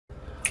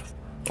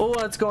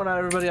What's going on,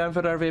 everybody? I'm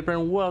Vidarmy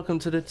and welcome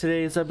to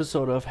today's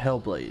episode of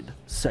Hellblade: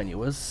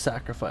 Senua's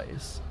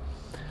Sacrifice.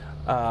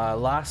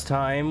 Last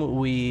time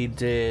we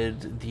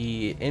did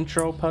the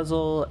intro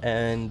puzzle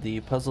and the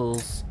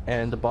puzzles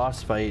and the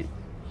boss fight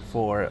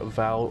for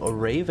Val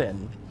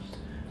Raven.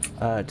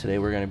 Today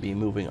we're going to be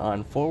moving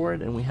on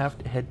forward and we have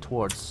to head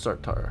towards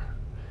Surtur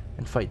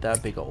and fight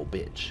that big old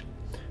bitch.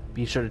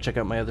 Be sure to check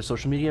out my other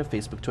social media: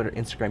 Facebook, Twitter,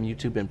 Instagram,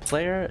 YouTube, and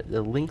Player.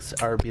 The links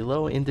are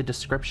below in the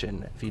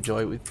description. If you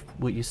enjoy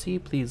what you see,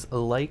 please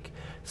like,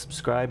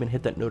 subscribe, and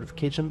hit that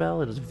notification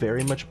bell. It is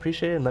very much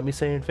appreciated. And let me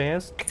say in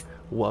advance,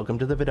 welcome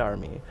to the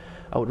Vidarmy.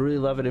 I would really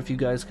love it if you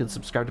guys could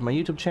subscribe to my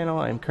YouTube channel.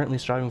 I am currently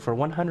striving for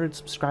 100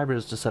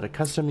 subscribers to set a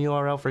custom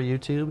URL for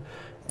YouTube.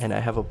 And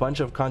I have a bunch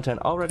of content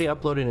already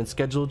uploaded and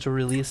scheduled to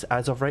release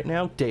as of right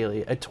now,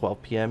 daily at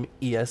 12 p.m.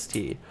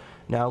 EST.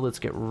 Now let's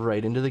get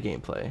right into the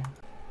gameplay.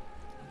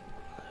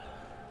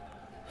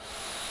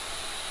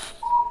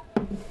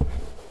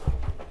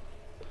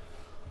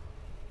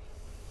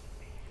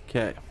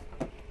 Okay.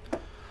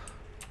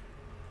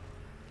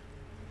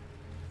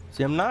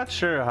 See, I'm not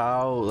sure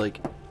how, like,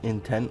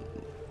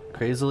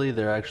 crazily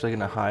they're actually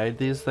gonna hide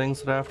these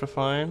things that I have to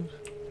find.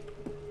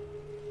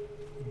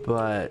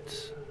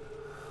 But,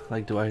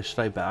 like, should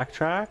I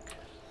backtrack?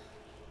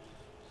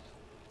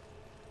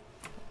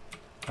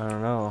 I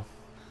don't know.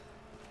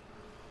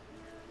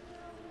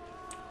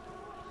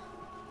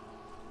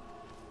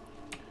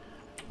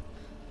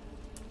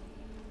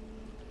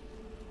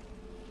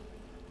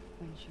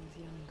 When she was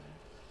younger,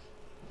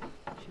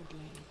 she would lay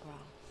in the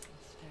grass and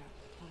stare at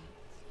the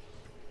plants.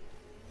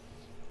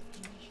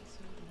 And when she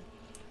saw them,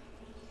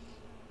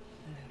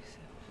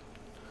 elusive,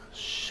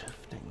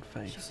 Shifting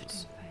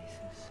faces.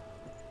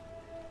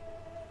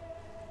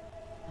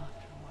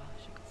 After a while,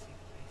 she could see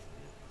the face of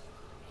everything.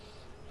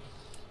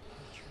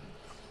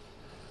 Trees,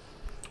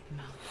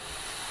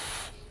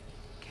 mountains,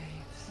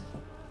 caves.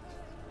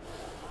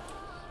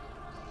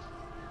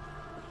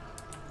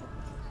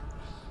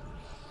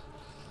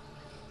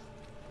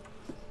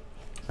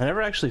 I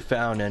never actually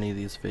found any of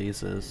these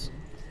phases.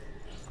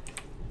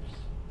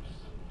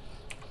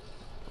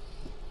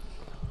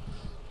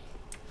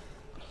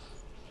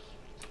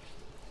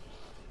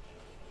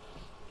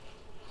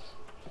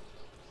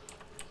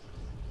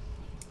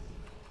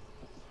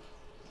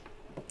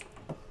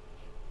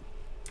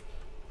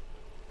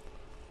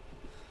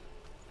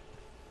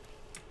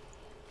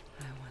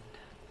 I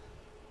wonder,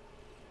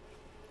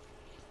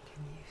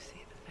 can you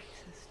see the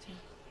faces too?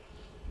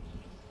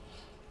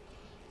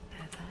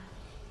 They're there.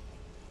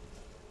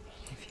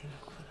 If you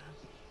look for them.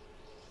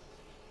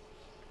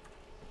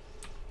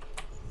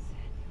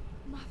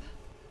 Mother.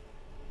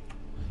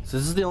 So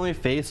this is the only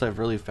face I've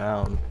really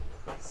found.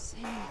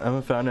 Senua. I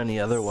haven't found any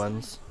other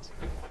ones.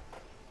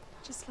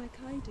 Just like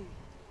I do.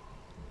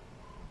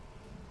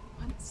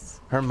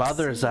 Once Her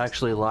mother is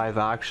actually live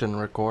action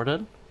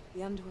recorded.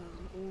 the underworld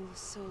and all the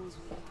souls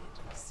we met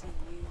will see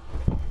you.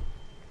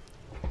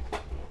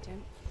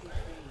 Don't be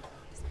afraid of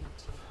his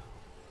beauty.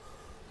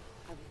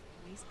 I will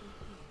always be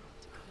here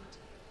to comfort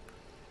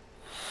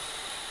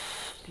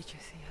you. Did you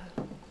see her?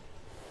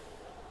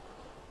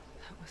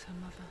 That was her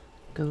mother,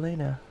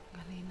 Galena.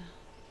 Galena.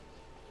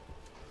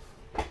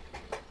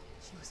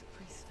 She was a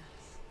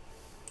priestess.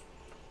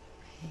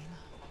 A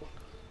healer.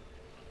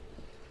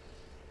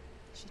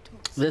 She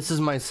taught us This is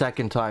my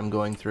second time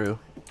going through.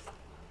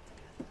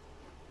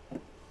 and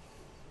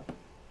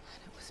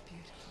it was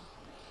beautiful.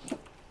 It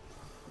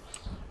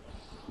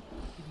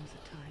was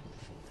a time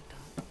before the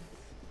darkness.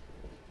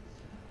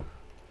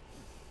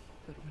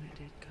 But when it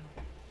did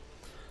come,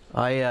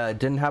 I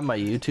didn't have my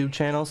YouTube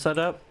channel set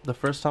up the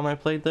first time I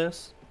played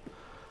this.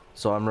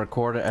 So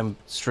I'm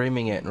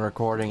streaming it and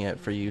recording it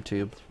for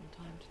YouTube. from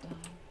time to time,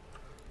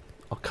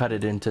 I'll cut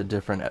it into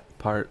different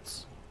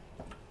parts.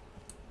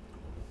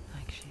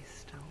 like she's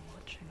still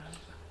watching over.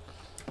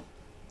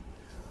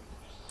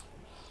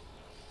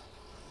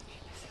 She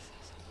misses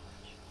her so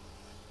much.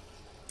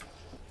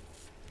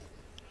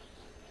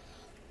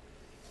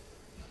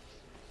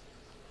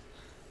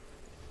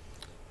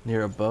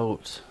 Near a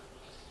boat.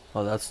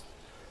 Oh, that's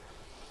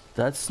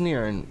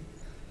near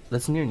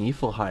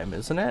Niflheim,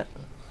 isn't it?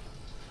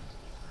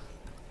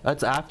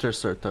 That's after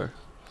Surtur.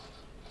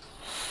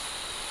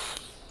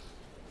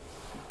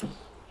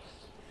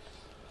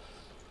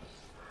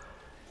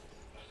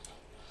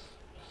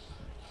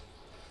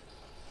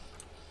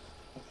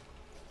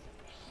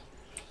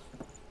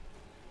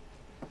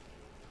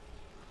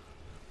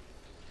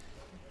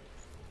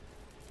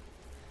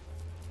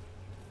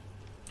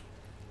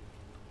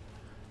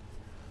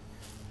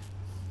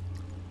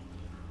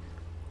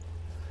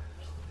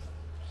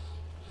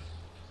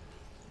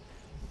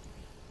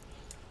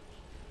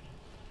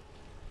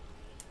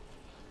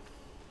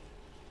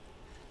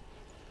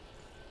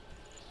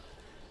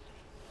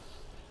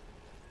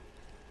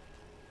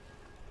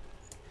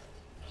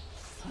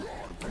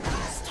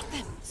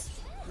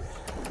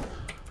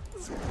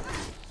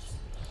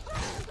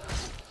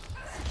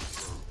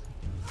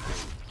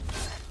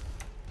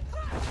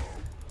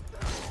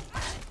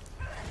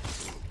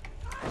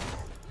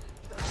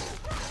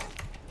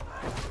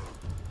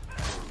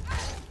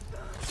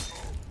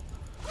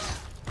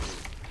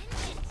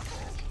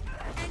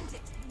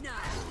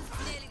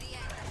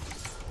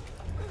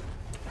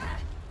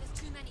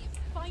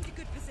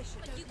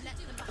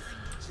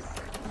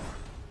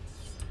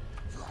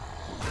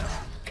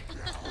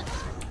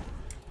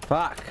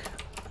 Fuck.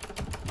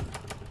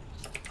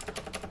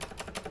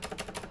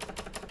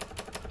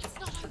 It's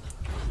not over.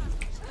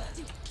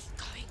 Do keep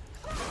going.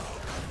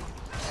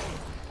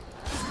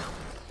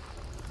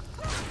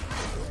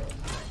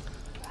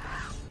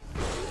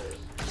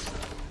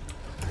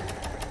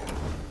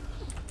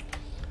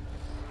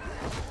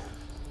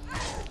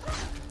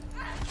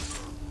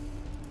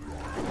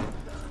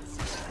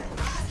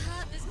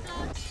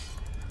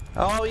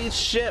 Oh, eat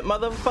shit,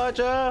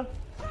 motherfucker!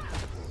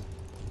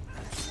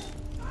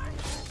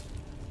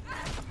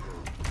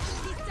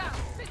 He's down.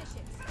 Finish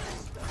it.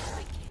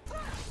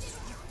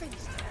 You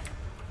finished it.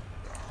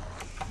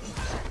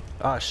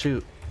 Ah,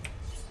 shoot.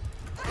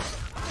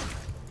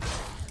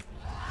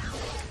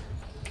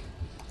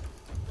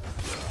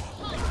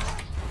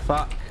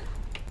 Fuck.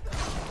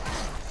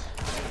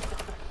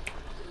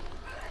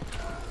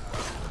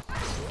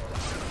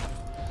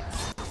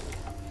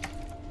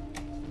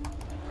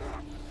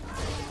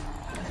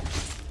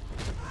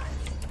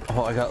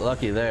 Oh, I got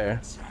lucky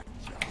there.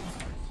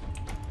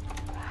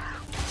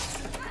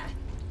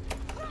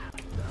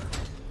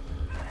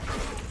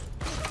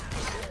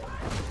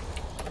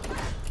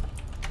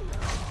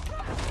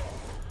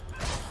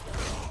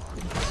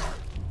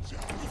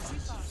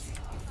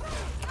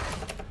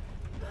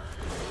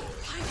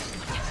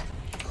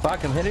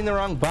 Fuck, I'm hitting the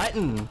wrong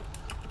button.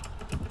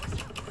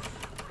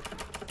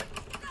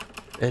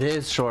 It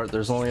is short.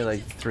 There's only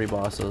like 3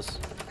 bosses.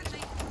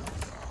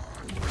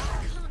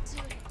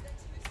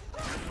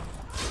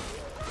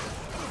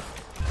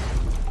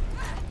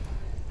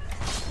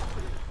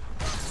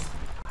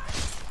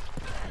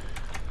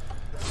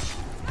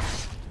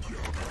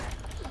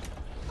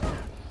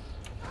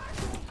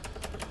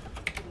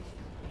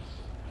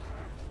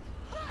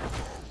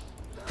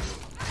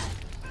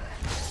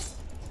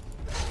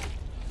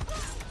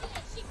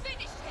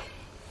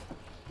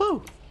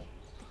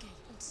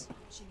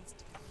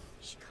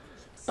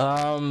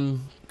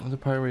 The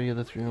part where you get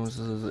the 3 rooms,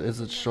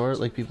 is it short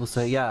like people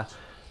say? Yeah,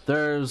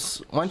 there's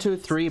 1, 2,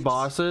 3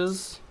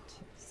 bosses,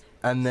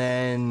 and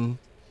then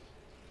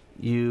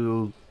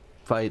you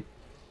fight.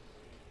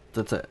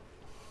 That's it.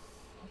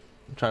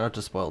 Try not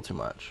to spoil too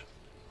much,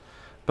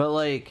 but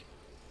like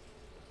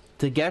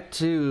to get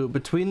to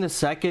between the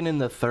 2nd and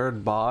the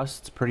 3rd boss,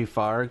 it's pretty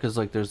far because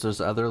like there's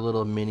this other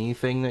little mini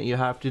thing that you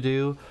have to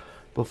do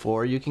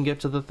before you can get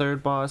to the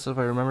 3rd boss, if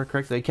I remember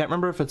correctly. I can't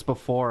remember if it's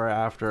before or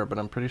after, but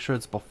I'm pretty sure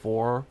it's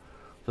before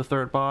the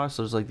 3rd boss.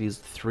 There's like these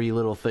 3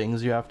 little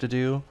things you have to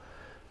do,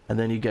 and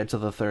then you get to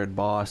the 3rd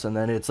boss, and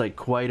then it's like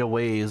quite a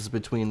ways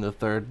between the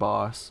 3rd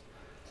boss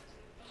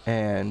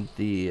and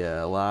the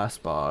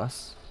last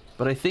boss.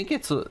 But I think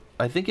it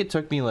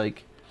took me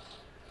like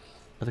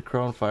the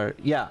Crow and Fire.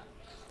 Yeah.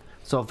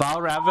 So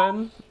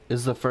Valravan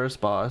is the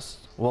first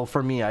boss. Well,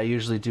 for me, I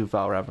usually do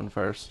Valravan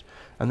first,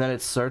 and then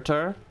it's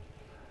Surtur.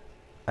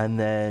 And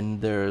then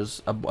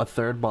there's a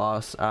 3rd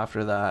boss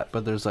after that,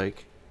 but there's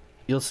like,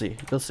 you'll see.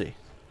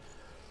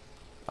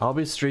 I'll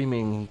be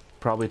streaming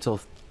probably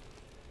till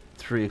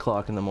 3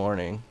 o'clock in the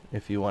morning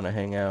if you want to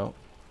hang out.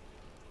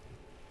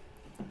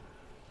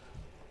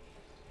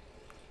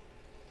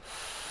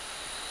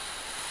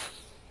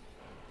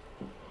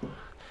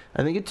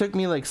 I think it took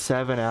me like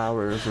 7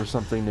 hours or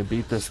something to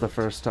beat this the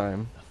first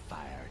time. The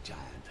fire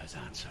giant has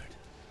answered.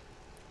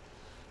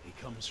 He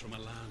comes from a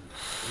land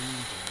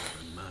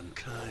older than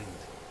mankind.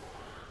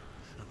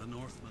 And the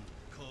Northmen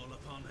call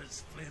upon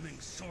his flaming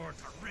sword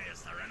to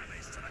raise their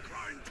enemies to the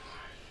ground.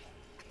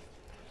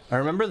 I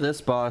remember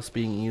this boss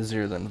being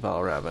easier than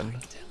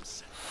Valravan.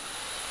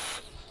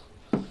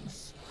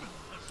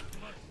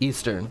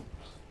 Eastern.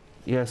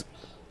 Yes.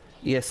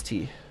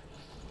 EST.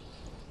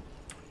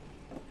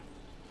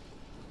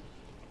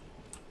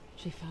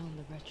 She found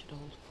the wretched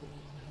old fool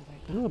on her way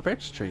back. Ooh, a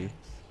birch tree.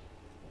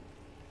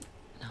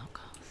 An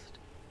outcast.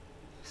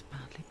 Was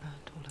badly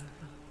burnt all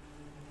over.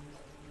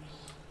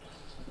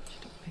 She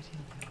took pity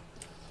on him.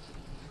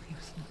 He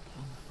was not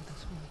long for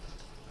this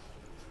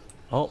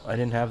world. Oh, I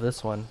didn't have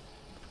this one.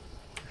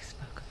 He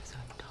spoke of his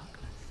own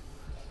darkness.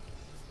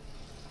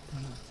 The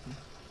Northmen.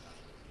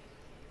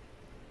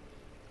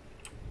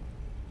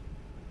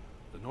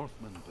 The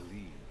Northmen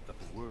believe that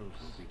the world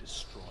will be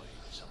destroyed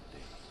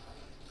someday.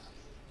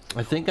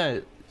 I think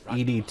I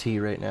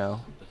EDT right now.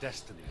 The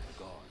destiny of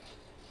the gods.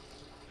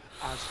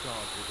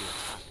 Asgard will be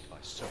attacked by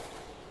Surtur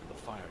and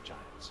the fire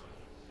giants.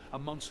 A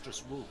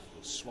monstrous wolf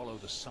will swallow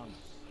the sun,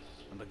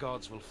 and the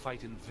gods will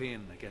fight in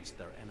vain against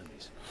their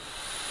enemies.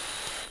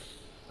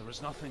 There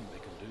is nothing they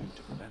can do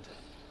to prevent it,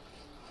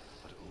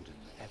 but Odin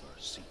ever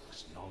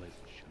seeks knowledge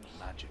and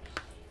magic,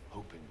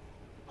 hoping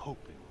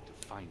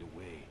to find a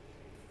way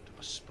to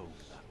postpone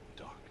that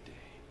dark day.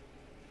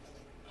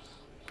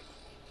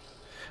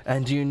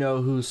 And do you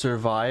know who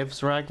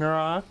survives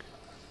Ragnarok?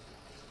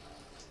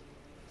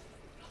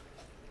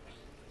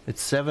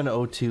 It's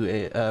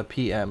 7:02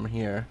 p.m.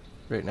 here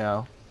right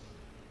now,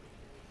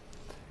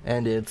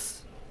 and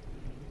it's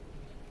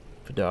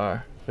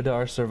Vidar.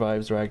 Vidar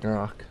survives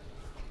Ragnarok.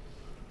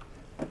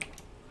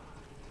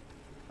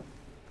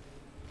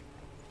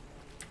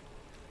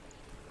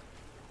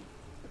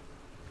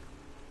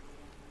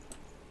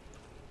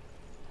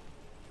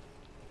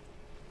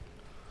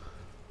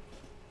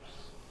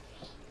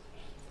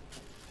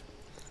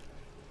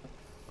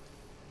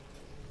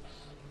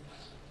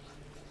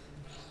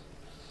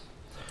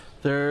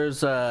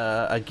 There's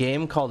a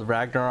game called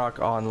Ragnarok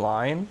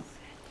Online.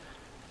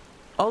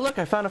 Oh look,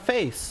 I found a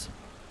face.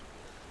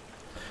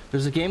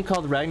 There's a game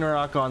called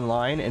Ragnarok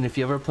Online, and if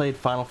you ever played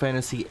Final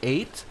Fantasy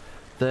VIII,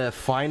 the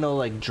final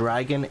like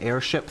dragon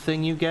airship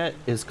thing you get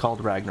is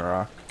called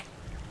Ragnarok.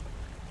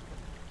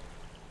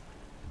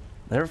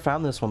 Never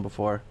found this one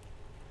before.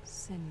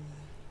 Senua.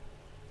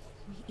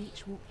 We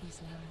each walk these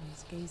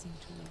lands gazing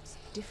towards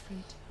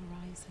different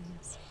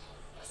horizons.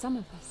 Some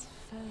of us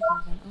further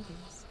than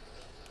others.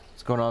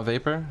 What's going on,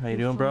 Vapor? How you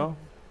doing, bro?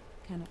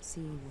 Cannot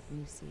see what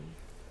you see.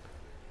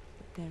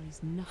 But there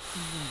is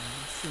nothing wrong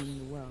with seeing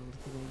the world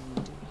the way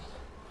you do.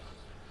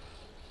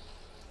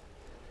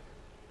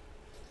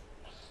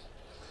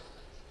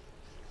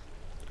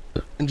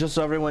 And just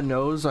so everyone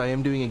knows, I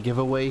am doing a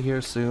giveaway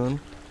here soon.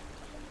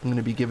 I'm going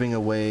to be giving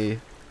away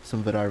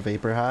some Vidar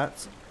Vapor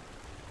hats.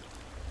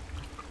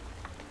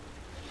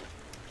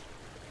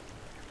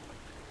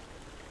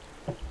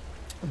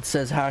 It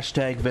says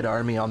hashtag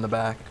Vidarmy on the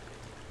back.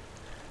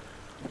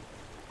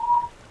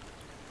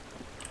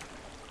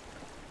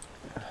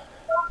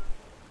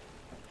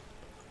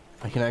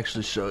 I can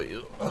actually show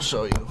you. I'll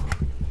show you.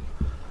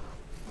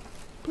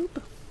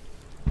 Boop.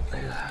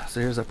 So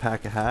here's a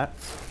pack of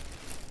hats.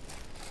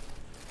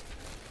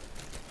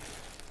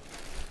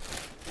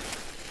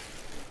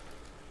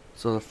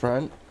 So the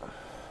front,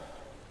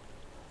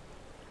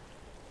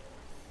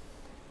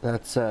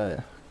 that's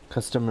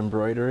custom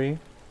embroidery,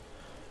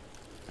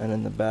 and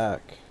in the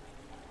back,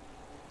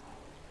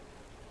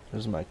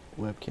 there's my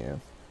webcam.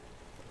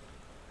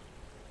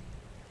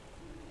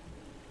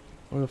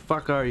 Where the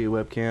fuck are you,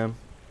 webcam?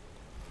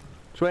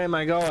 Which way am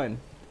I going?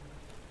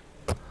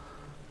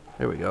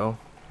 There we go.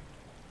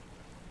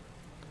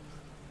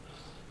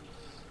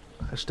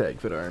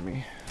 Hashtag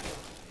Vidarmy.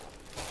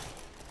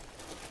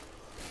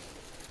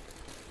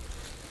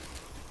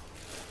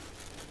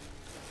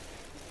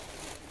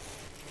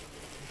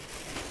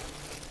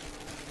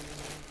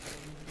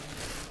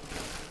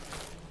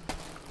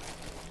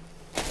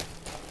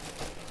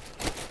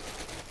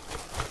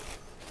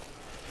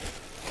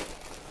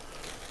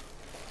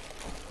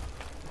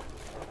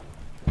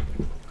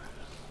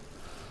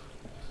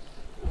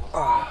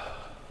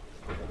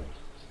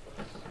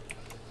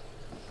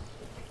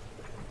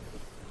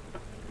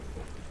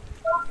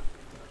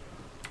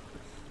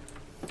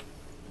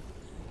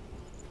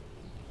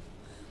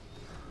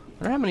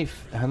 I wonder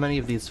how many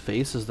of these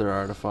faces there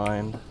are to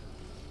find.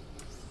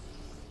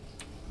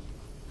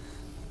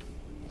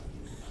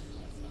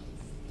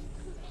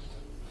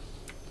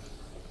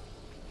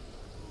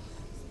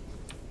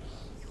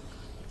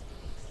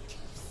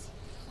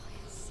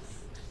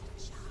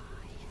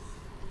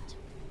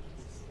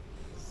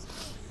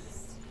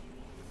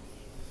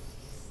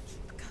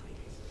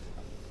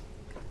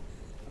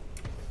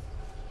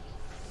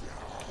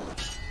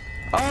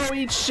 Oh,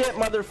 eat shit,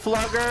 mother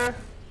flugger!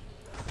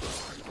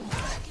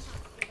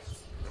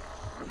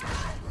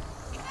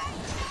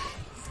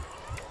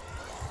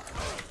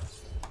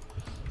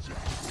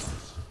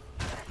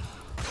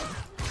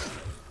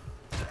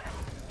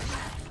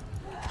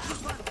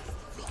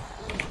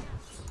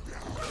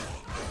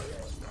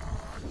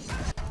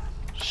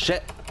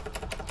 Shit!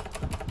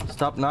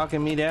 Stop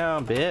knocking me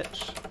down,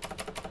 bitch.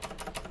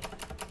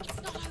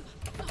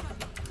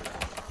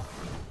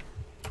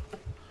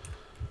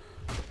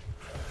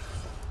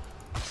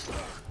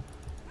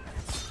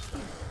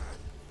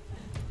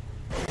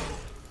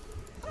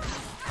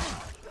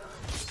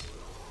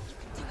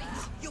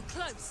 You're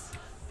close.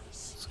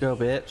 Let's go,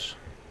 bitch.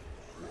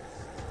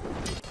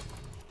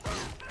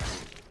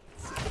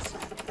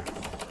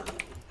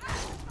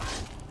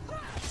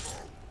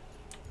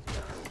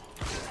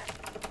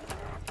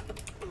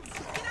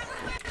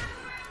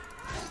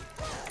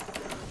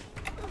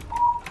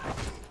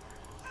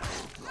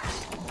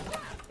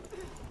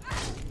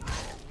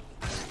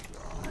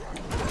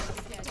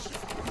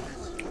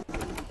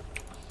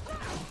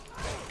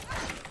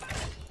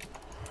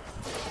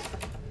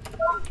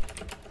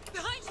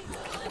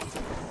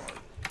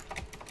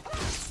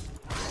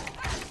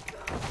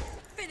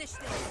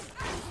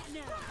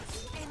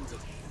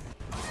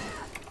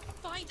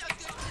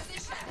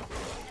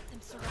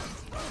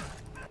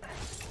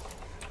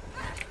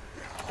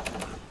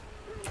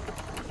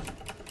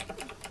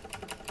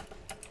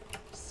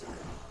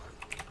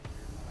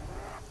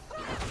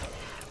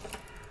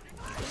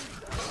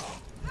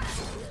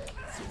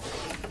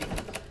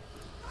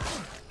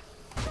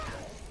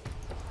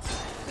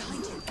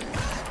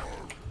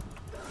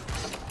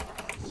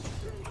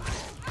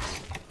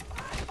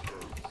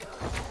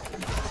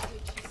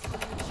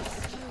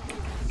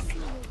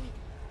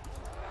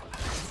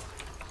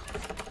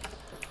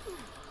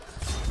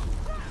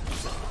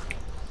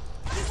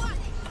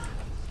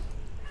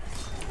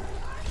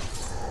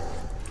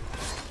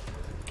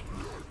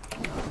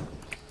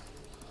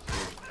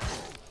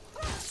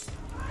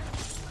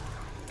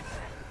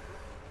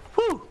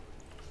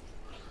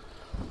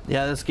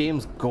 Yeah, this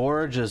game's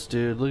gorgeous,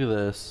 dude. Look at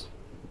this.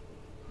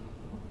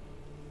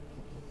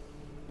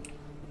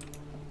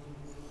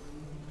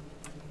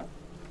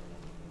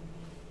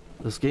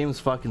 This game's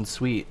fucking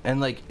sweet.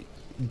 And like,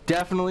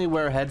 definitely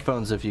wear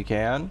headphones if you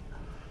can.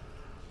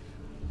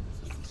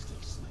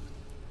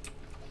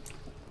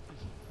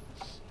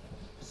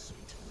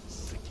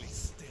 Sickly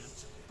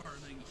stench of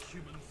burning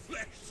human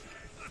flesh.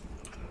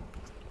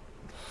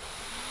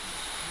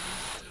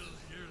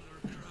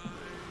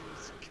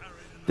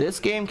 This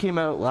game came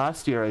out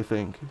last year, I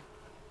think. You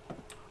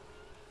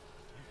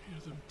hear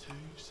them too,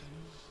 Senua?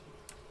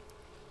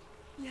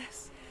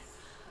 Yes,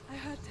 I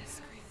heard their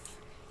screams,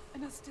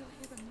 and I still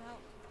hear them now.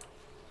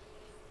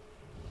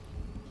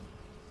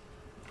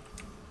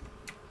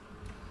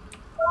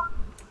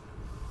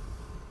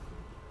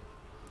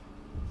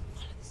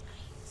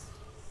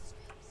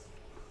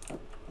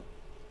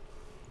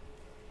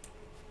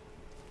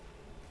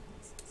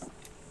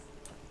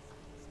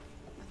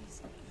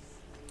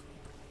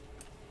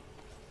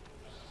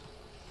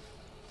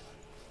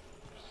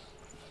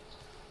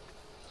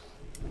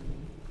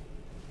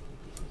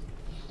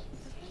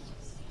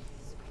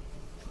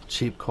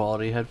 Cheap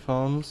quality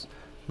headphones.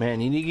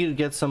 Man, you need to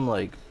get some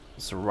like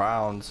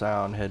surround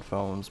sound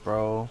headphones,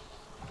 bro.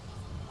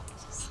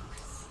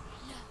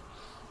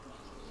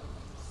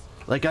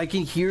 Like I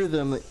can hear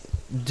them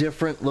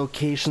different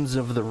locations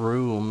of the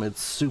room.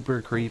 It's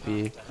super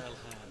creepy. The hell hand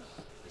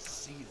is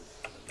sealed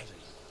for the living.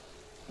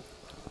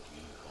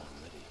 You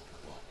already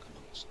walk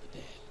amongst the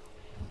dead.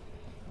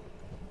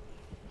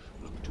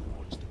 Look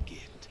towards the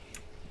gate,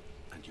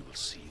 and you will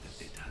see that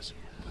it has opened.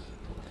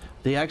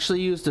 They actually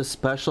used a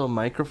special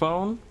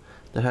microphone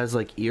that has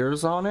like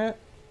ears on it,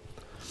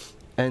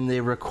 and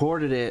they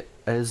recorded it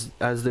as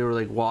they were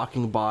like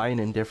walking by and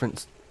in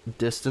different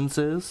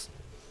distances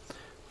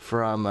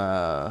from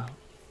the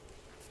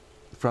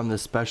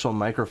special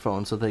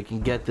microphone, so they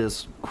can get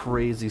this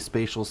crazy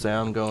spatial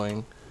sound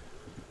going.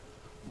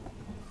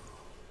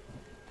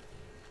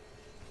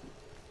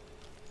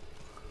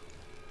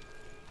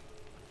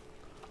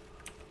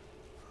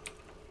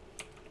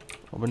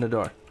 Open the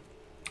door.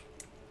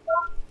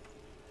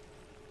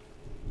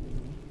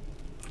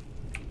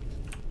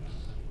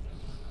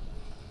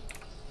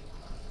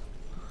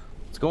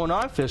 What's going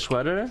on, fish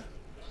sweater?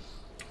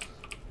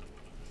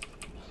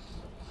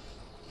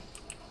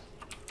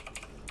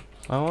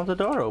 I want the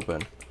door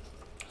open.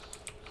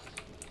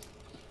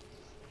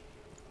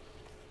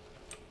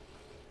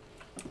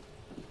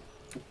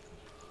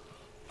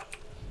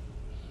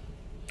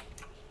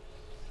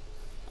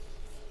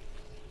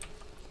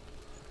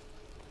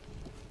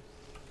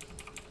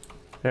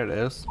 There it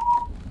is.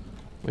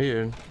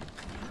 Weird.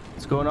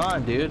 What's going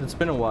on, dude? It's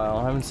been a while.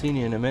 I haven't seen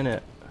you in a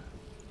minute.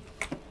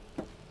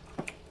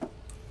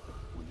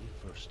 When you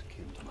first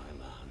came to my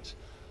lands,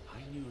 I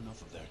knew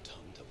enough of their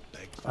tongue to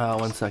beg for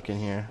 1 second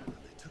here. and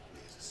they took me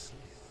as a slave.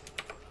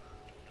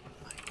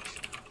 I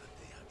wish now that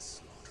they had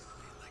slaughtered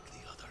me like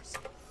the others.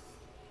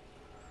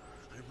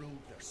 I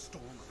rode their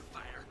storm of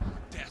fire,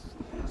 death,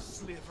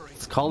 slavery.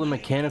 It's called a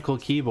mechanical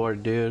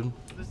keyboard, dude.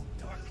 This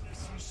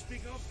darkness you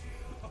speak of?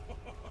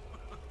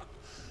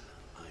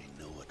 I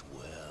know it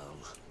well.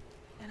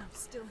 And I'm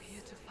still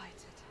here to fight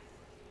it.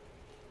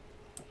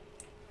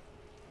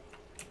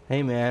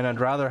 Hey man, I'd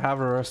rather have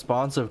a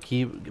responsive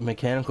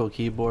mechanical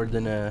keyboard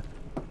than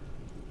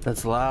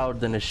that's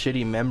loud than a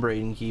shitty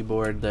membrane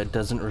keyboard that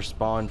doesn't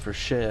respond for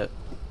shit.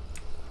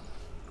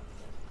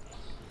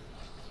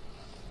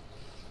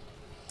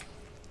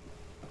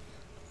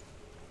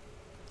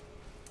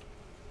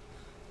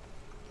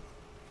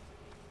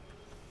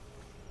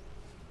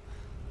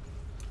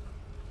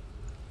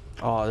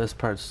 Oh, this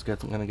part's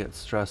gonna get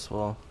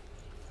stressful.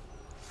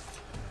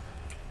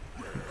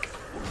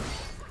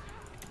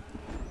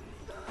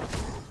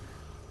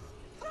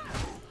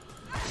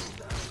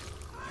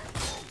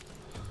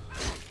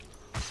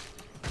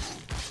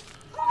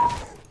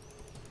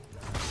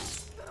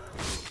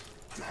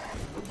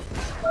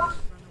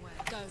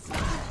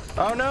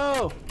 Oh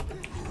no!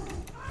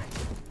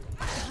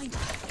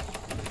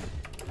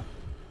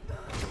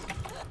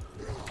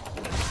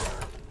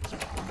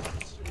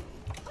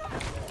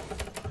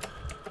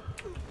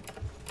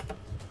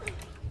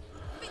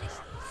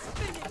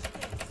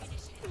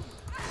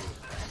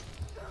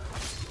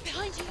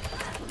 Behind you!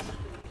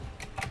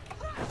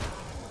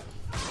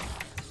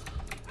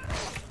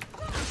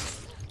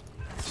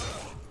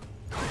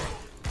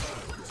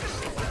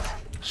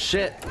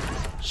 Shit!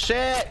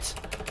 Shit!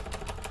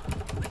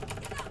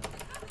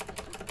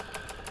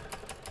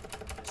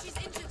 She's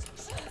injured.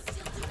 She can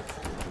still do it.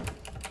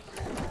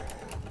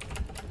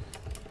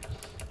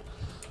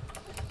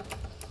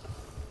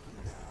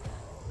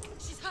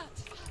 She's hurt.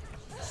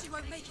 She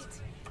won't make it.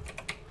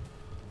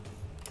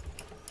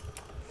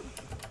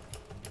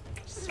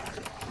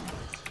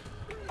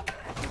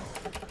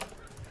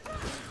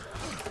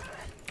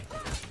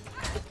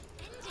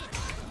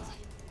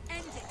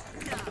 End it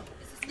now.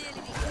 This is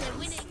nearly the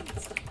winning.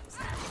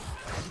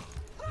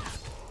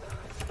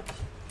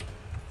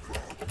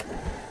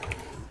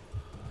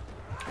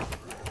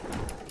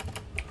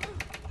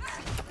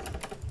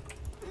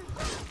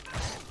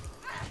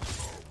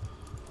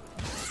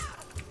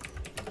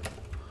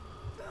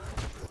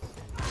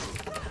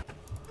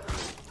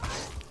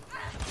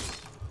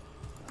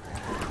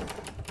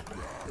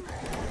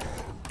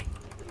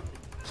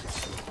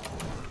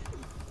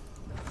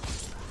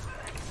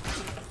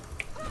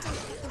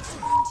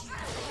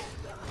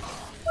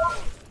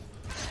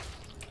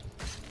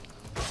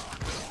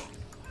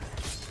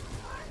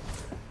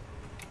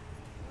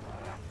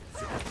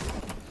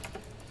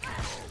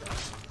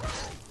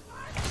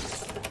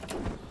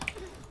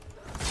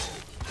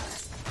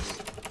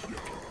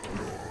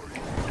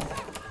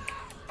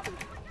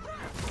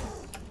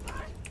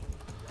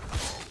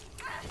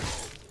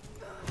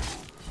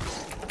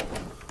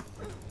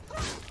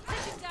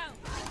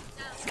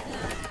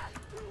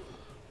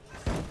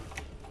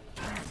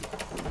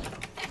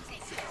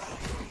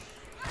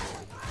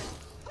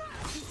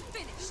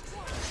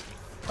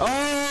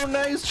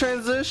 Nice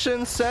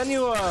transition,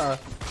 Senua.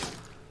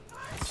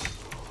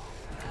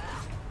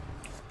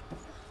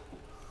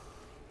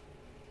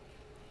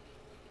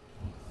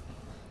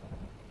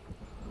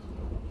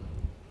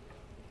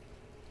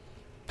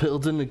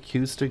 Build an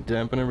acoustic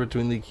dampener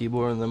between the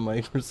keyboard and the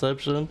mic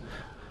reception.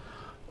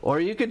 Or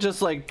you could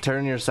just like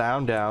turn your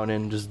sound down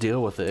and just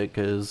deal with it,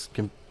 because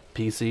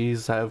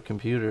PCs have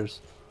computers.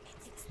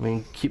 I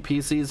mean,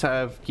 PCs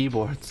have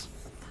keyboards.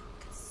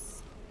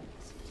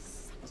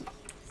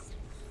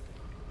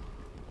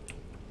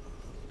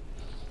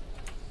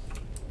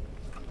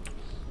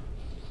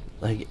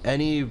 Like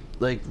any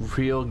like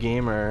real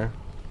gamer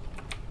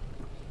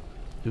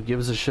who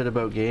gives a shit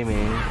about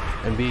gaming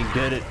and being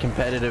good at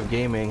competitive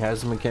gaming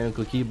has a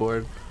mechanical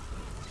keyboard.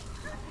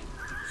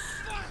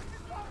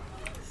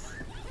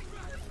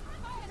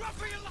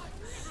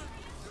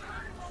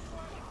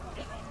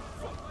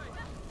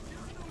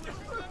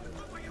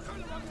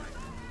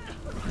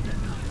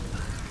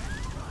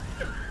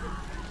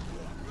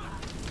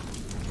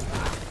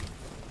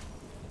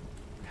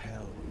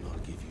 Hell will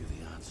not give you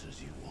the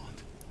answers you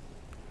want,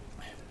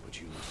 but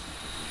you must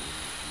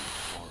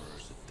the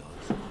horrors it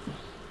does offer,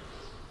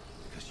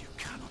 because you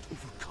cannot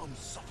overcome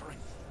suffering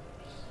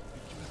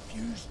if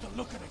you refuse to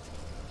look at it.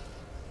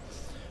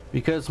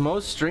 Because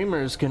most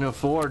streamers can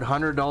afford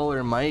 $100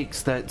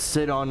 mics that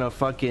sit on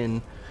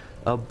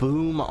a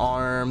boom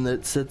arm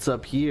that sits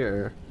up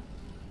here.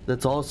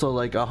 That's also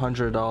like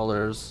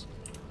 $100.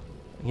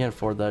 You can't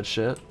afford that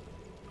shit.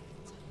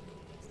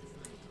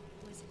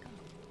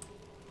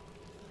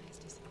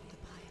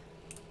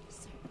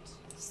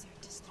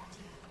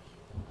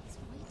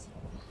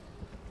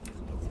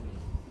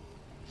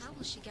 How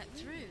will she get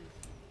through?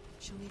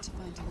 She'll need to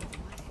find another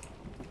way.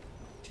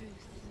 Truth,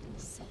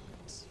 scent.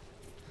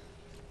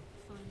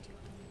 Find your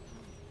own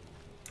path.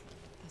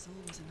 There's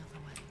always another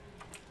way.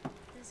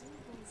 There's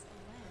always a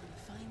way.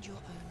 Find your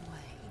own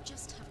way. You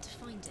just have to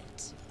find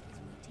it.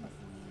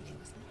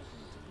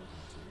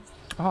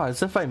 Oh,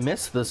 as if I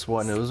missed this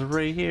one. It was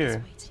right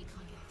here.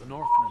 The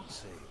Northmen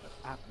say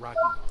that at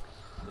Ragnarok,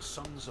 the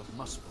sons of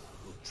Muspel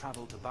will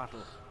travel to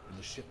battle in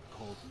the ship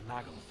called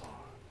Naglfar,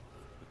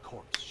 the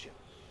corpse ship.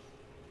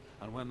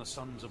 And when the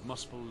sons of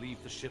Muspel leave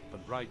the ship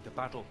and ride to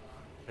battle,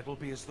 it will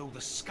be as though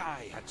the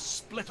sky had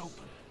split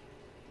open,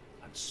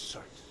 and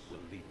Surt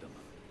will lead them.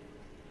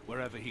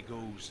 Wherever he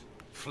goes,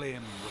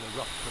 flame will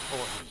erupt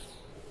before him,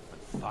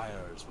 and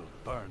fires will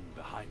burn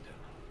behind him.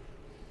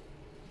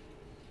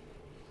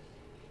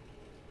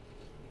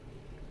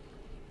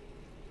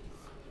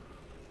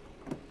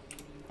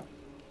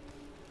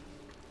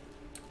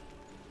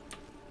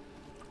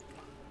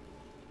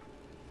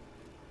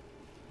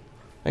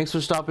 Thanks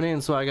for stopping in,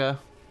 Swagga.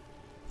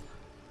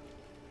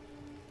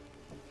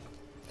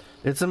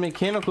 It's a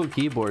mechanical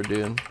keyboard,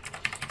 dude.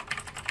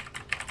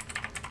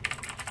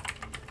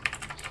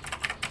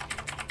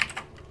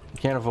 You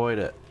can't avoid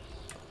it.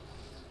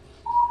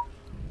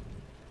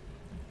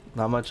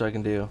 Not much I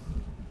can do.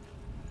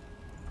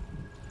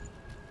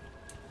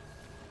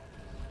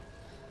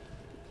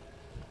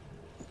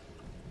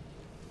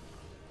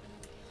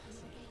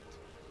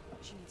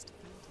 She needs to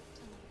find it.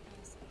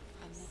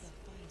 Another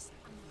fire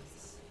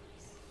sacrifice.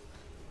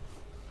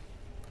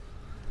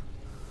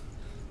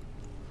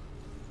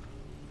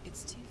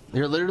 It's too far.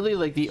 You're literally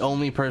like the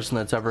only person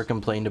that's ever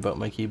complained about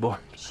my keyboard.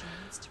 She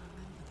needs to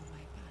remember the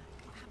way back.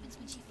 What happens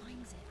when she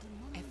finds it?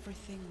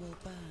 Everything will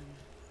burn.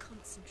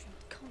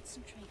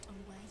 Concentrate on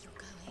where you're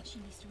going. She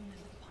needs to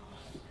remember the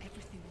path.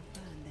 Everything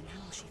will burn, then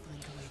how will she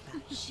find her way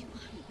back? She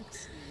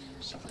won't.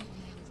 She won't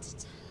be able to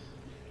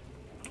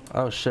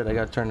tell. Oh shit, I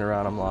got turned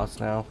around. I'm lost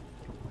now.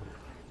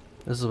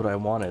 This is what I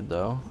wanted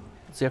though.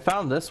 See, I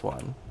found this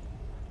one,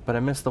 but I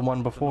missed the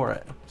one before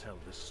it. Tell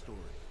this story.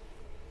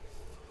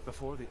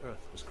 Before the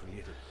earth was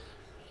created,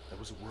 there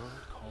was a world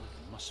called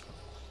Muspel.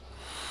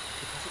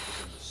 Because it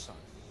was in the sun,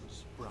 it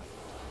was bright,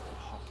 and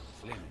hot, and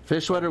flaming.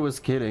 Fishwetter was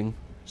kidding.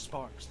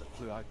 Sparks that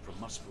flew out from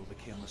Muspel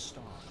became the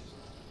stars.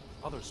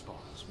 Other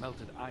sparks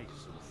melted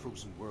ice in the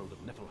frozen world of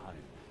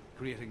Niflheim,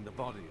 creating the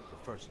body of the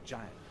first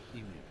giant,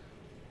 Ymir.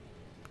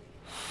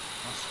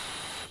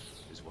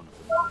 Muspel is one of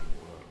the 9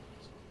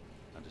 worlds,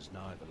 and is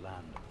now the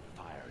land of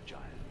fire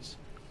giants.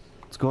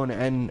 It's going to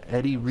end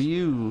Eddie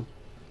Ryu.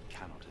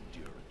 Cannot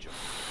endure a journey.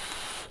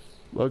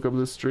 Welcome to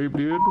the stream,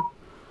 dude.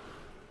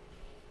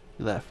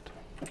 He left.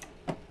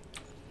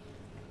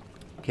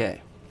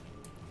 Okay.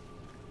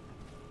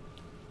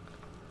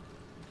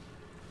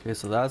 Okay,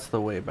 so that's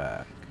the way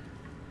back.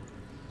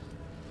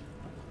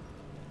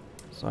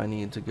 So I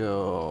need to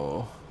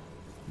go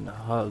and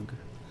hug.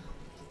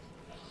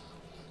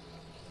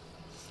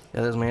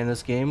 Yeah,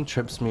 this game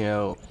trips me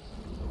out.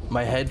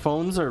 My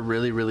headphones are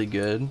really, really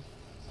good.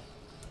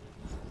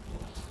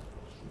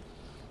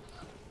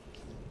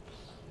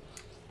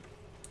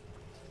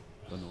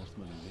 The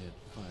Northmen made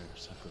fire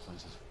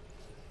sacrifices,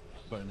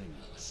 burning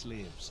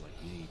slaves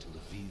like me to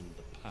reveal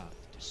the path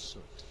to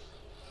Surt.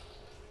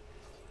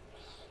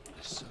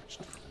 I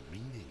searched for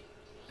meaning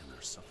in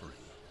their suffering,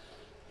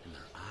 in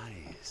their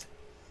eyes.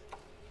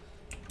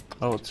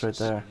 Oh, it's right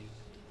there.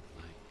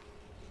 Like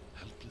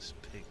helpless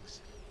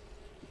pigs.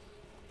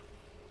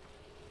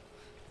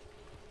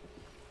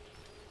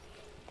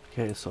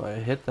 Okay, so I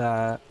hit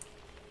that.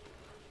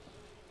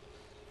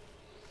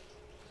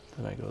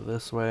 Then I go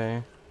this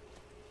way.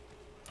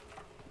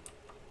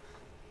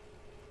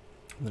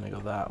 And then I go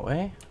that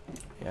way.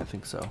 Yeah, I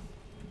think so.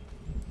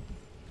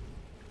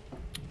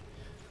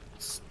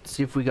 Let's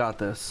see if we got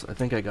this. I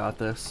think I got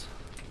this.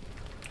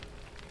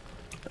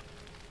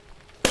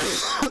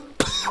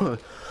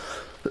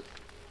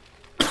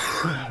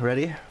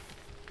 Ready?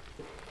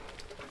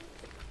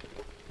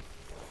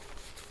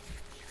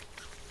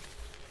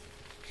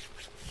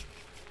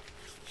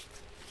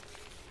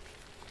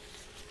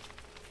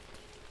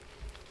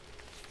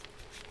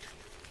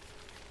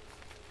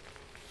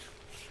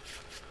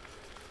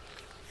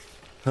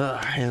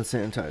 Hand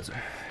sanitizer.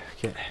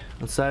 Okay,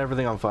 let's set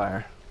everything on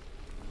fire.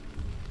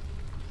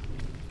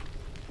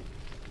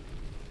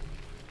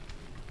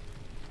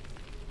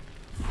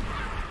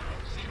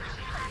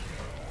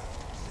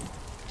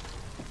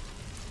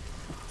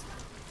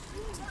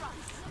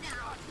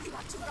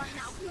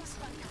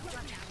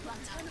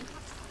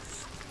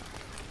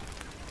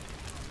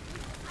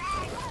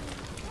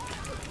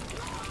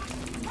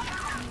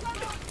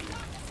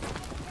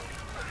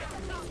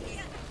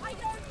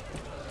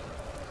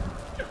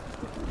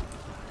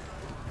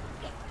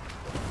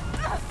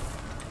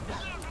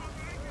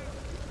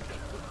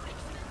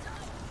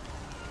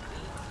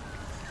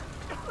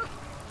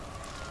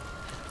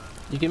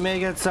 You can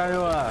make it,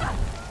 Senua.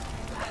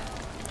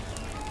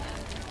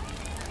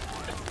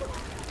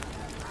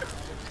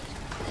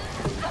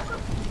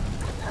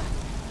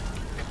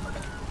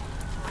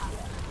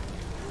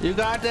 You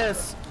got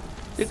this.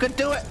 You can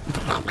do it. Do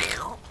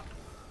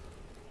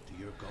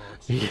your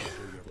gods answer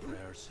your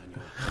prayers,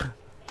 Senor?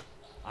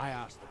 I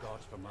asked the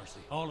gods for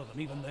mercy, all of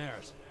them, even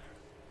theirs.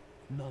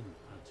 None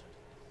answered.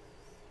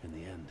 In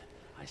the end,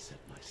 I set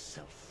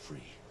myself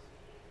free.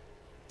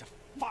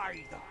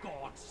 Defy the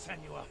gods,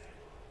 Senua.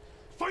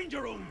 Find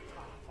your own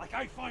path, like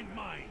I find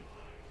mine.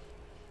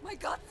 My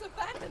gods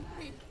abandoned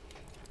me.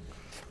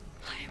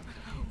 I am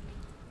alone.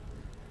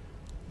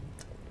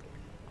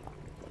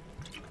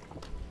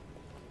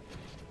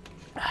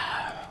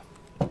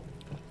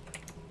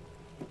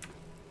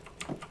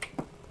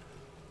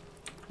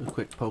 A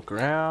quick poke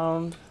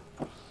around.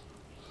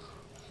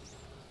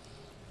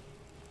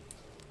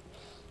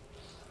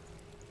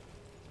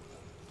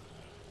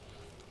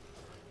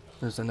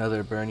 There's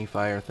another Bernie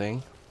fire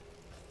thing.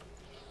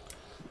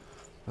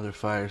 Another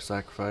fire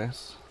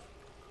sacrifice.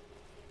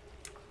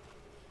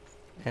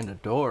 And a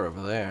door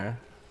over there.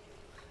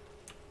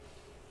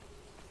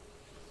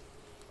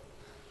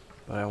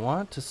 But I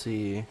want to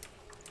see...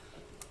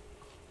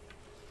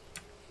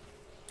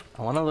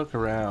 I want to look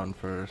around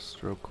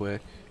first, real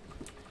quick.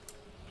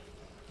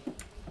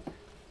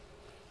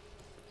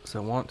 Because I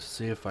want to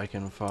see if I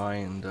can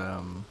find...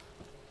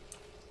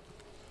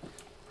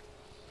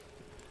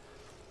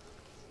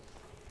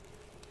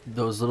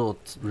 those little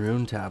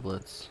rune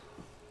tablets.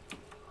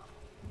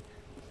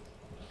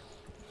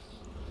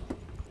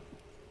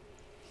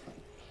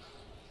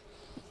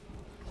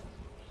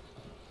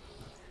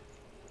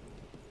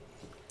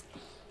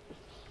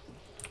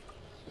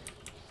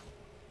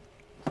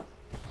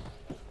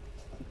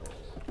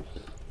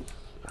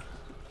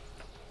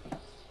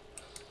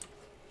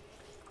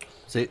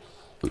 See,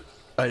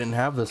 I didn't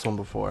have this one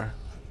before.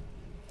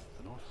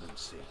 The Northmen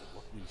say that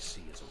what we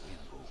see as a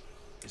rainbow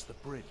is the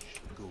bridge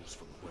that goes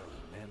from where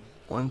men...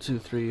 1, 2,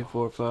 3,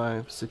 4,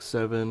 5, 6,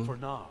 7. For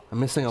now, I'm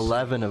missing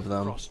 11 of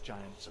them. frost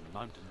giants and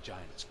mountain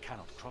giants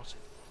cannot cross it.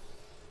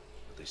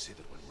 But they say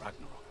that when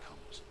Ragnarok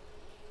comes,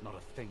 not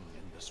a thing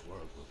in this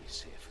world will be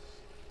safe.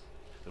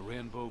 The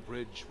Rainbow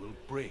Bridge will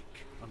break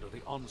under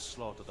the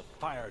onslaught of the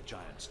fire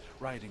giants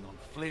riding on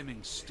flaming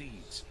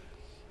steeds.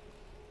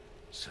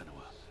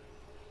 Senua,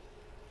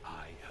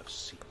 I have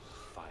seen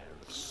the fire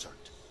of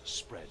Surt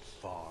spread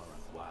far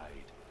and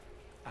wide,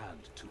 and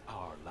to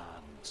our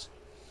lands.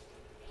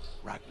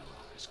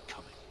 Ragnarok is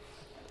coming.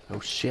 Oh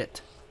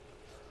shit.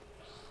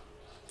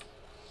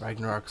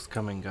 Ragnarok's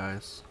coming,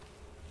 guys.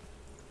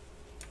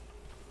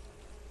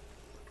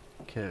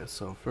 Okay,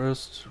 so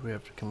first we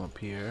have to come up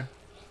here.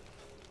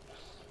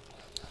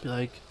 Be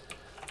like,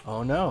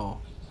 oh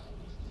no,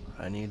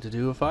 I need to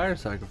do a fire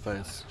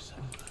sacrifice.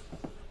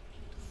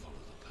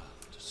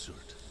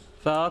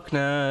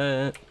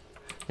 Falknut.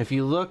 If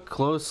you look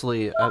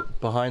closely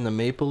behind the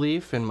maple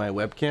leaf in my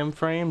webcam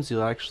frames,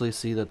 you'll actually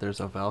see that there's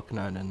a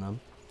Valknut in them.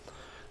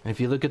 And if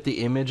you look at the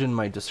image in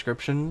my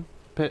description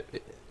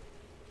pit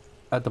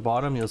at the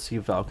bottom, you'll see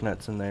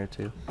Valknuts in there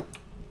too.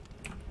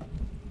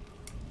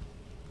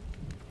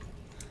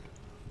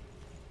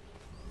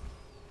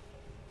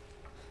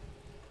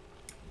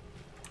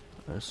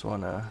 I just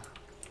wanna...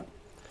 I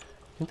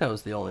think that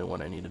was the only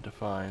one I needed to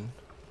find.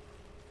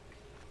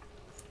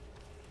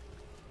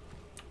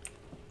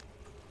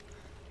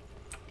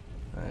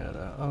 I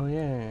gotta... oh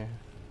yeah.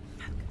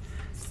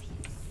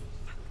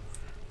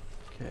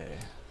 Okay.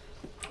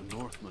 The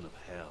Northmen of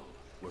Hell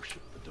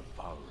worship the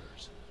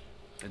Devourers,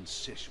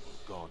 insatiable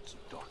gods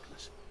of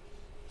darkness.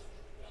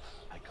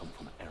 I come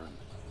from Erin,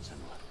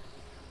 Senua,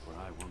 where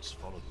I once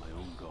followed my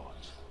own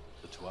gods,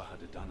 the Tuatha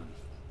De Danann.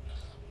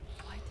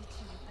 Why did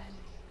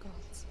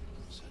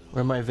What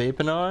am I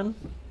vaping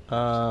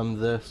on?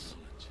 This.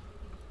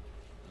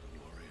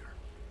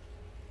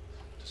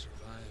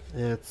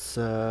 It's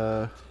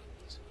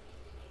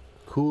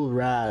Cool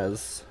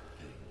Raz.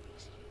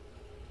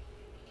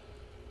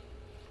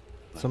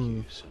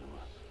 Some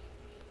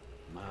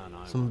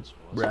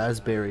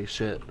raspberry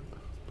shit.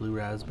 Blue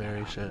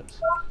raspberry shit.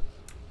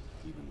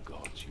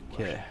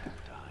 Okay.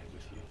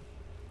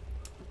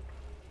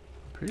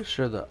 Pretty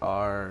sure the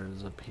R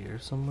is up here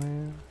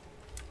somewhere.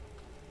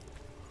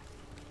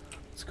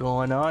 What's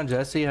going on,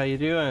 Jesse? How you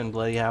doing?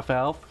 Bloody half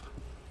elf?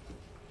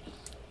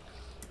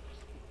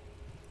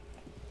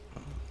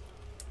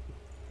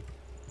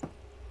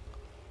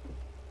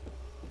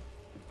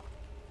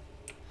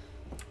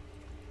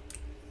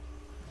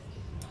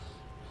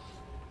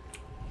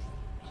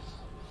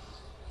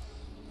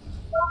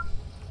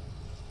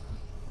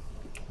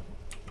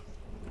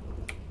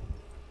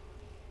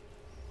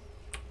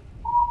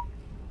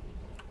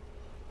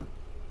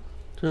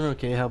 Doing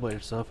okay. How about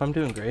yourself? I'm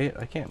doing great.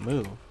 I can't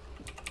move.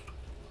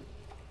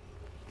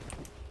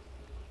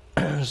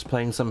 Just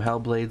playing some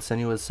Hellblade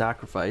Senua's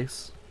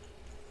Sacrifice.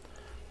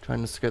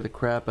 Trying to scare the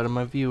crap out of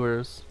my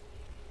viewers.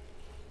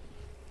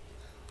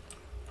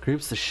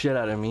 Creeps the shit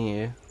out of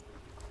me.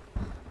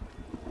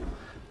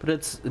 But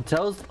it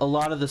tells a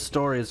lot of the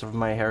stories of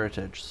my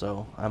heritage,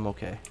 so I'm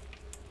okay.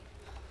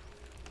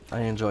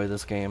 I enjoy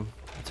this game.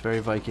 It's very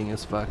Viking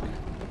as fuck.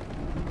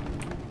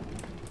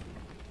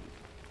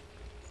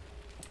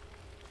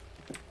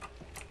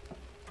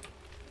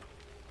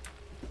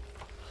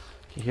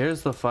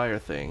 Here's the fire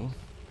thing.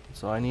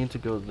 So I need to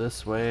go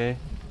this way.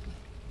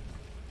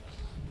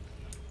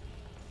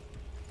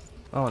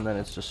 Oh, and then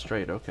it's just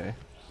straight, okay.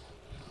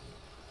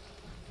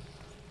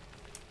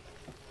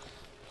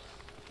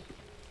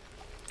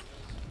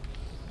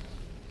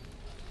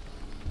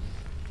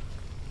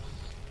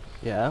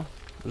 Yeah,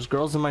 there's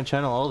girls in my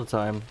channel all the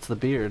time. It's the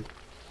beard.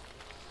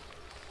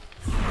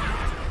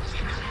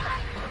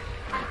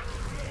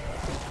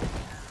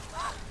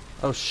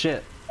 Oh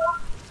shit.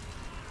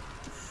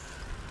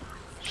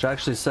 She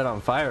actually set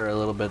on fire a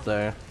little bit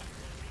there.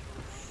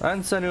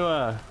 Run,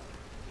 Senua!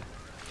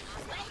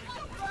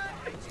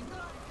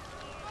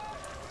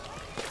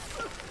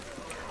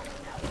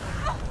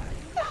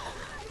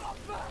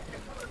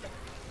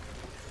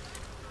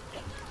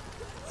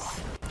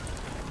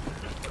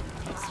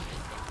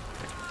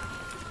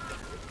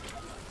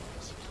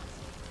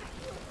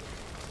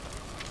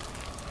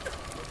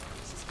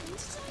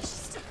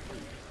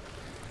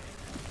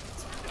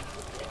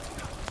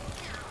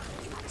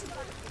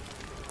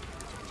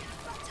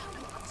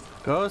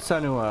 Go,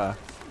 Senua.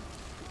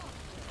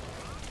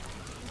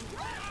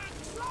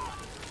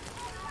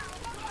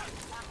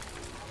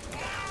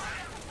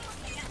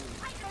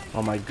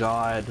 Oh my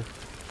god.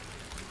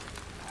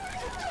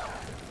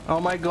 Oh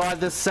my god,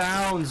 the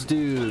sounds,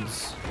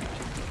 dudes.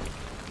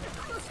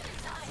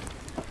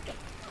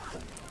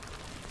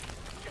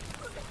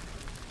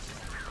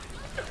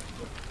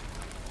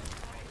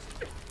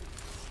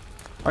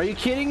 Are you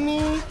kidding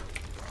me?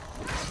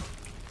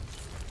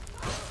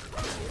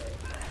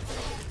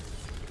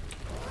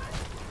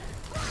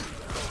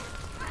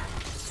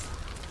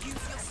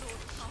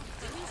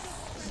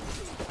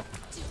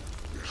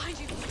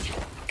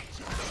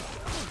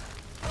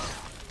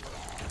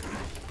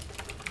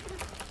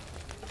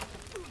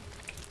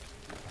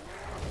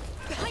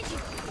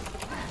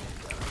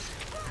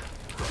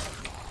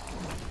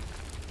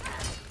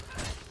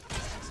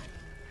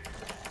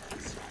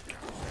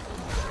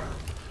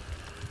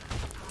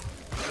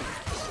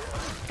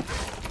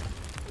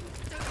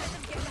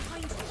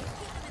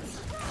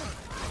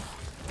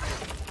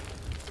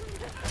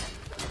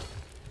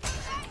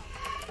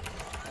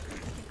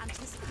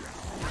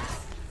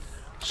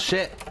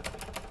 Shit.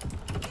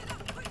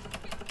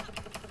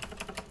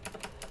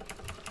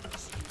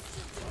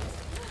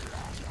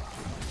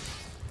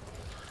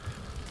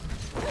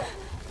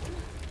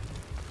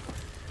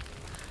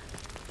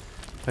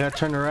 I gotta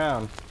turn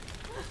around.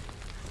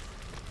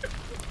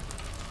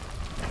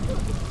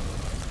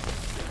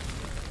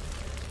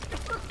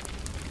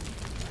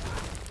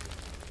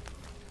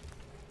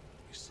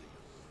 Is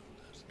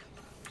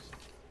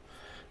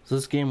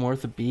this game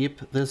worth a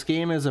beep? This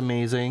game is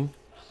amazing.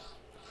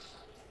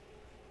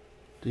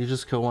 Do you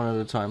just kill one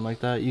at a time like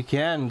that? You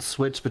can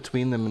switch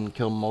between them and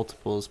kill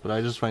multiples, but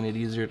I just find it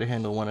easier to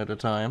handle one at a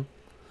time.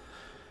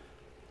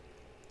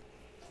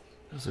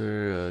 Is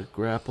there a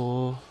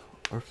grapple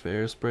or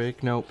Ferris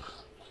break? Nope.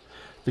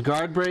 The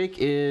guard break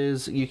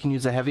is you can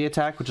use a heavy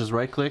attack, which is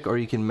right click, or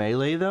you can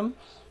melee them.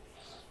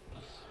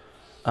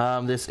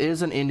 This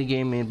is an indie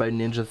game made by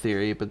Ninja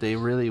Theory, but they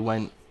really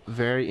went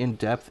very in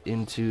depth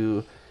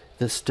into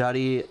the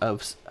study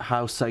of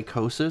how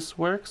psychosis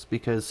works,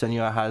 because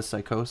Senua has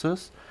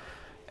psychosis.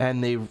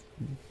 And they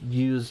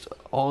used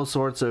all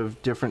sorts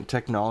of different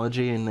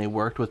technology, and they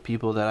worked with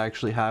people that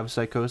actually have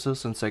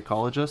psychosis and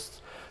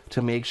psychologists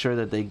to make sure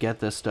that they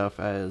get this stuff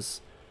as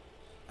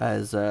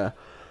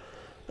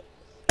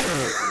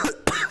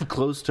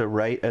close to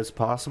right as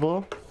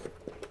possible.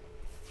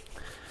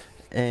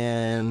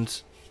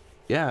 And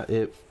yeah,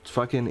 it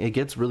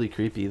gets really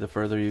creepy the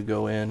further you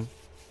go in.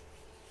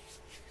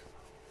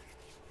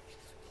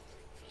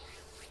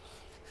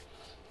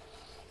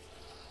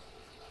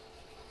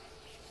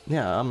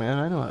 Yeah, man,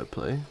 I know how to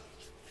play.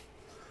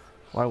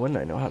 Why wouldn't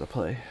I know how to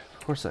play?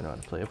 Of course I know how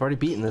to play. I've already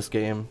beaten this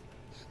game.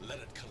 Let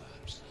it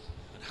collapse,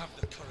 and have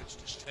the courage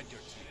to shed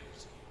your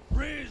tears.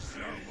 Raise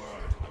your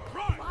word.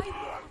 Cry. My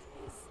world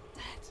is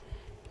dead.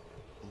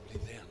 Only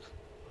then,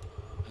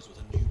 as with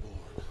a newborn,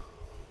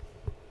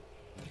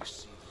 will you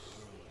see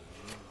the world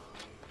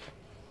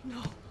anew.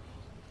 No.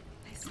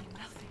 I see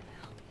nothing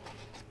now.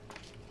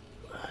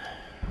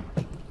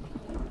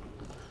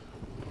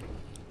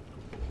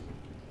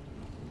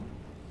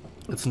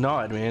 It's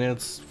not, man.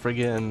 It's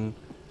friggin'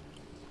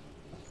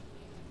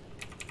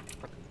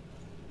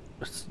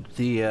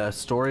 the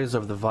stories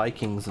of the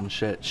Vikings and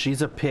shit.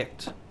 She's a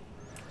Pict.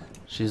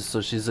 She's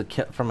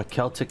from a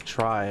Celtic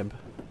tribe,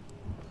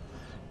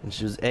 and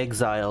she was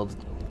exiled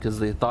because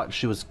they thought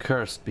she was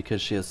cursed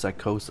because she has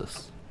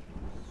psychosis.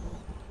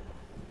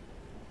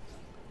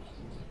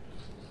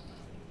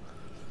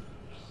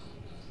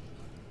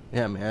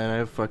 Yeah, man, I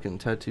have fucking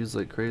tattoos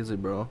like crazy,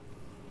 bro.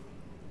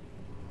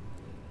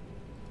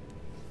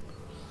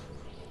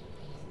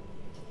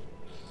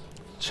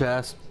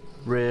 Chest,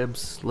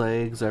 ribs,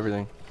 legs,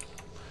 everything.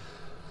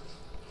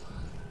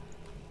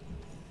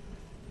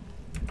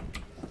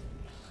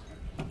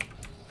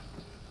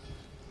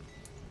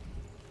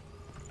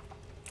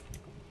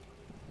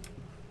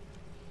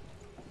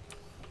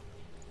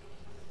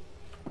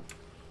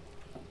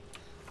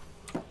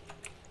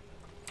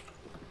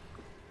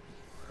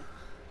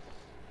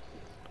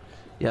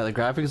 Yeah, the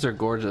graphics are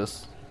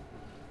gorgeous.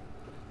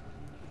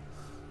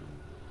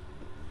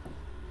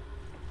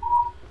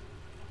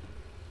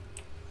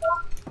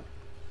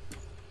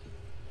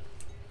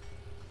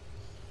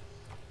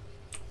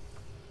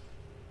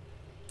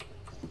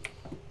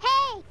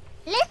 Hey,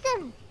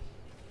 listen!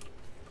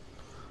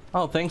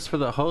 Oh, thanks for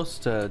the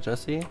host,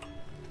 Jesse.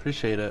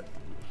 Appreciate it.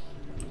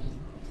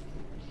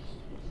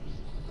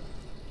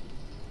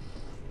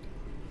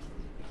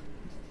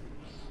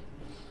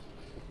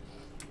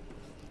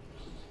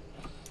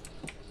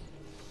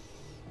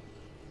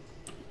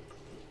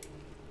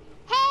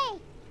 Hey,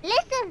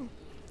 listen!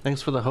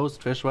 Thanks for the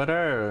host,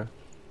 Fishwetter.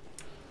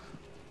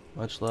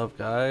 Much love,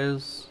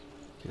 guys.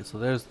 Okay, so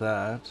there's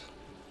that.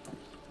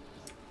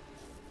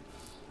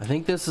 I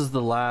think this is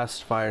the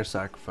last fire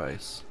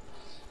sacrifice.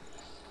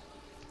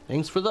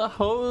 Thanks for the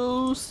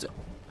host.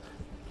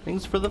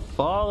 Thanks for the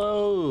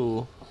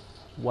follow.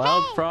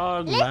 Wild Hey,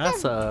 Frog listen.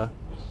 Massa.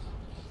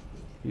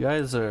 You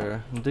guys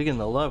are digging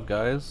the love,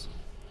 guys.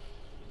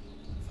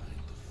 Find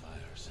the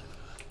fire,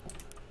 Senua,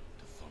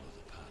 to follow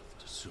the path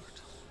to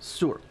Surt.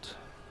 Sort.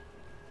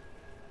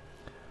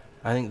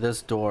 I think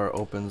this door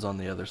opens on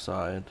the other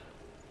side.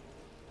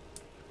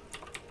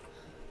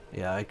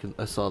 Yeah,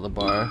 I saw the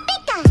bar.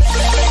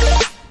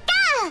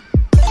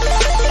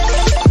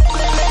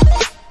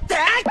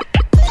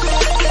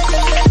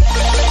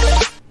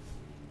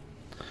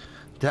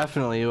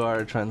 Definitely you are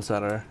a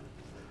trendsetter.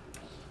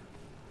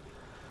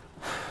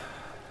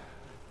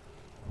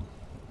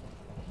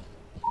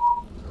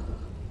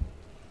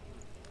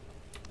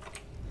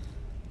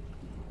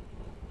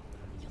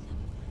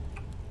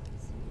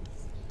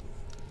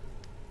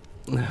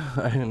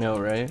 I know,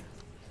 right?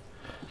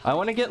 I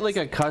want to get like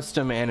a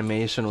custom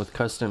animation with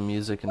custom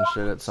music and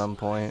shit at some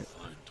point.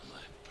 Found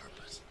my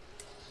purpose.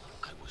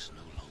 I was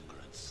no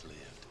longer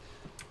enslaved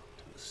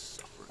to the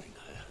suffering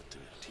I had to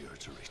endure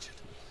to reach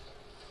it.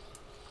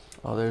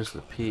 Oh, there's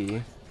the P.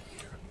 Here,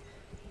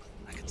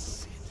 I could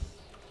see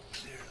it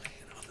clearly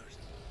in others.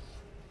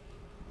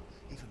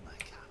 Even my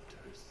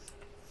captors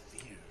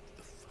feared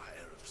the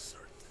fire of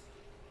Surt.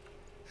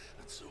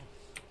 And so,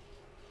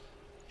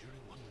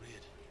 during one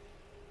raid,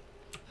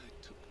 I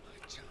took my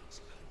chance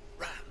and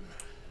ran,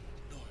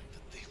 knowing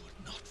that they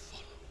would not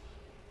follow.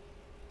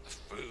 A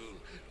fool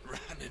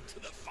ran into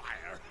the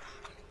fire.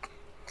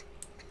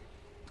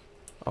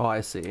 Oh,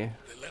 I see. They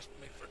left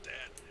me for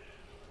dead.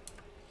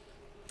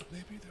 But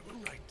maybe they were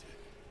right to.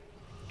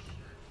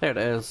 There it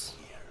is.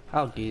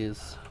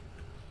 Algies.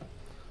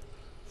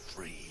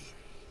 Free.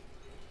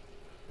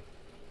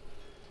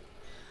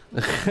 I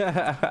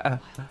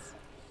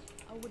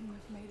wouldn't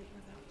have made it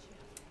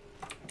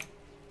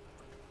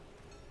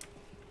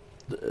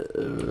without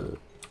you.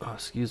 Oh,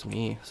 excuse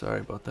me.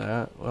 Sorry about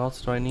that. What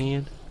else do I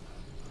need?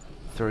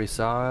 30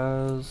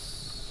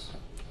 saws.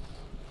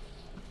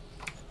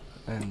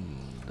 And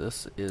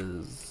this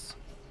is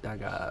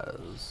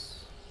daggers.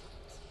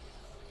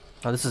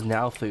 Oh, this is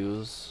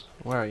Nalthus.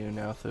 Where are you,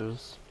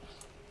 Nalthus?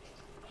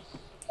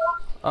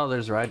 Oh,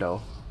 there's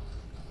Rido.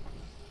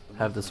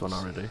 Have this one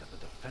already. The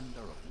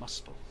defender of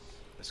Muspel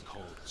is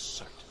called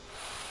Surt,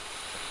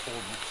 the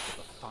foremost of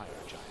the fire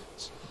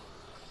giants.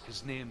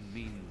 His name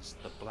means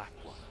the Black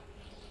One,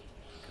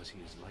 because he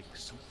is like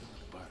something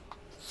burnt.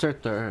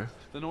 Surtur.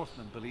 The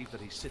Northmen believe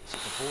that he sits at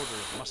the border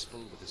of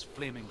Muspel with his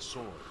flaming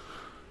sword,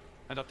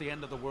 and at the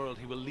end of the world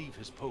he will leave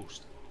his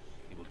post.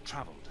 He will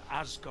travel to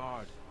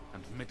Asgard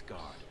and Midgard,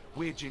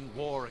 Waging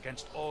war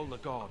against all the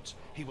gods,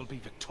 he will be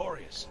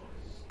victorious.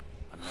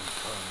 And then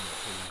burn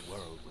the whole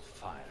world with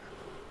fire.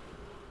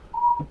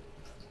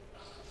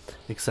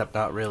 Except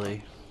not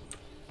really.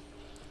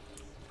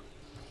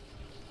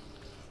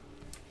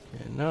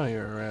 Yeah, no,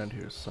 you're around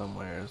here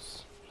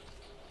somewheres.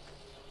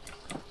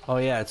 Oh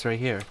yeah, it's right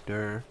here.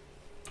 Durr.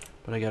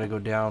 But I gotta go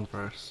down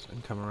first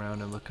and come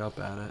around and look up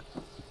at it.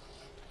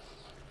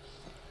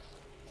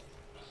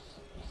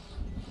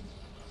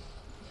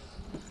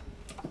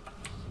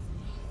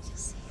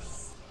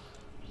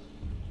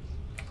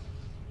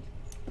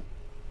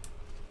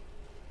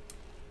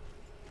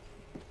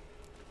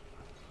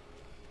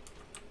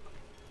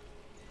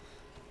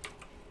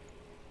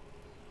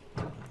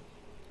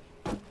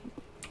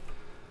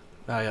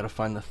 Now I gotta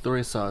find the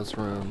Thorisaw's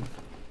room.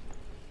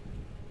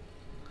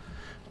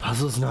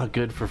 Puzzle's not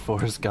good for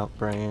Forrest Gump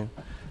brain.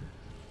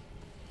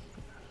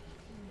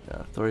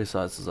 Yeah,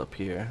 Thorisaw's is up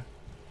here.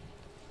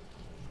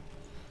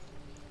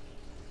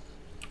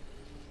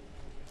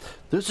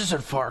 This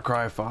isn't Far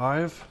Cry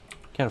 5.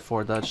 Can't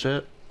afford that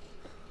shit.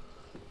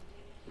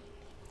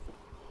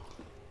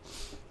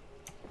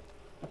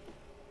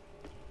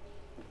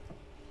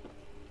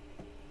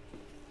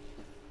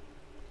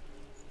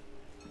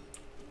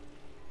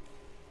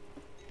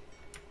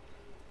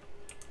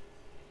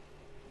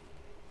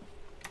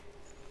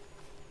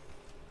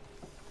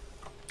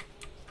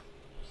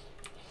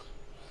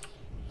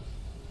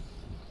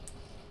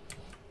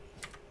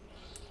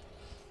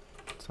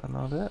 Is that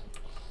not it?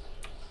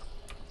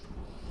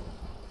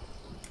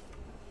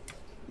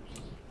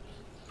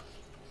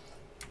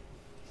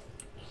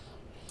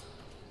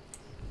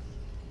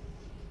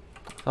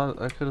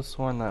 I could have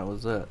sworn that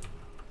was it.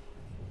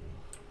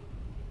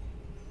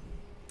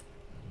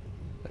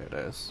 There it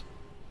is.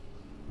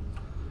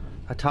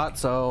 I thought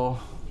so.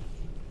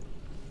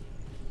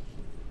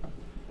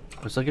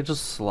 I wish I could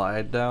just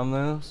slide down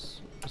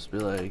this. Just be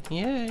like,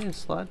 yay,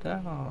 slide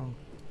down.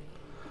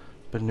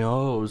 But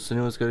no,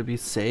 Senua's gotta be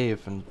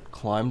safe and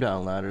climb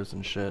down ladders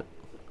and shit.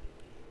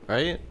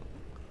 Right?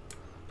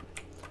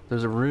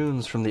 There's a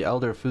runes from the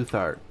Elder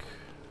Futhark.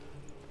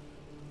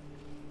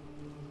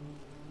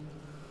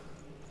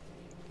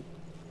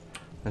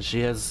 And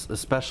she has a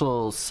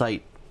special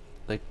sight,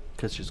 like,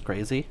 cause she's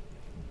crazy.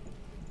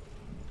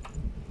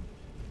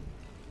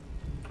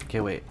 Okay,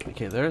 wait.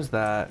 Okay, there's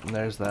that, and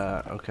there's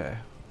that. Okay.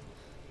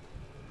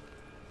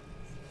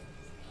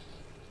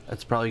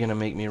 It's probably gonna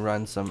make me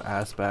run some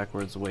ass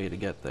backwards way to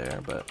get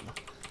there, but...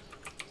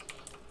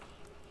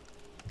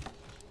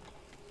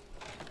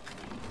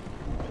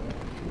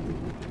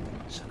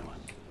 Senua,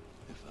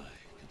 if I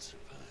can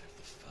survive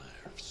the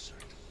fire of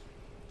certain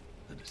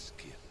and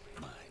escape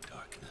my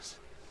darkness,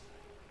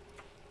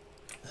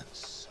 then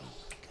so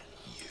can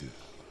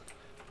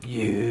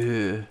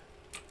you. Yeah.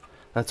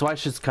 That's why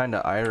she's kind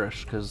of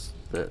Irish, because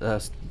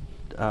the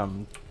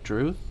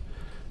Druth.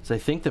 So I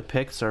think the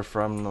Picts are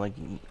from like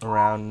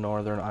around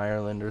Northern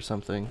Ireland or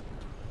something.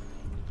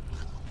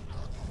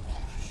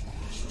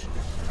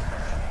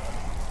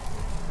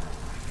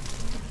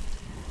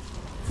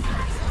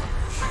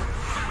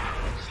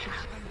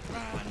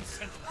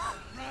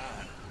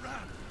 Run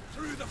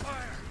through the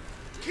fire.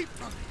 Keep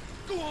running.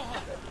 Go on.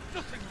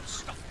 Nothing will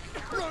stop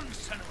you. Run,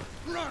 Senua.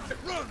 Run.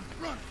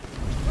 Run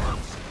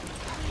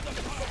through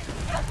the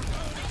fire.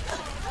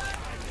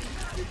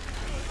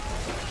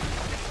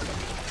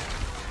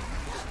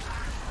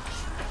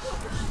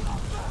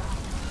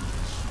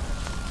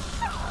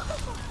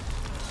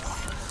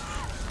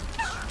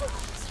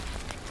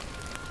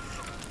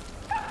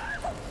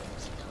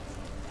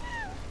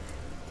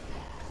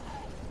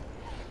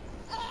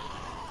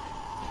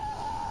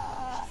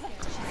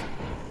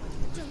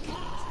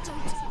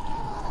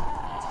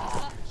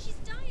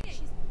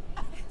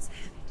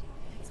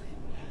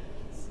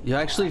 You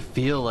actually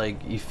feel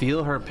like, you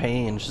feel her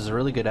pain. She's a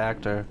really good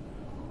actor.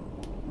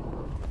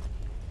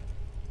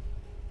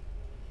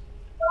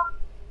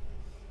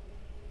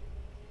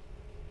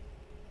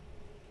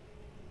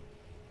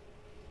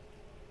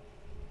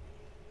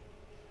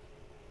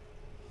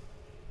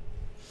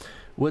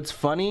 What's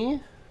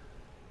funny?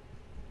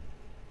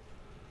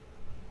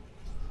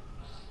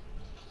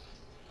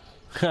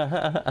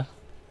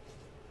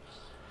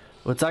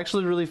 What's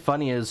actually really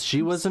funny is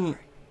she wasn't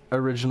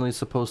originally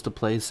supposed to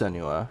play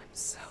Senua. I'm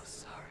so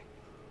sorry.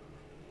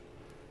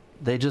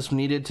 They just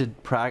needed to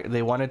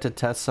they wanted to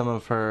test some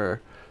of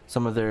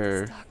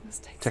their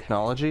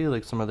technology,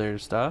 like some of their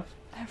stuff.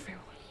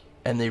 Everyone.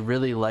 And they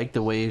really liked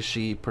the way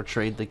she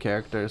portrayed the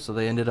character, so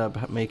they ended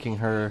up making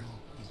her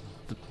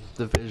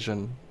the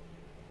vision,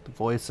 the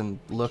voice and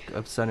look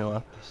of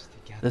Senua.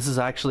 This is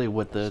actually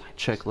what the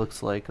chick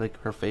looks like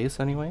her face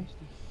anyway.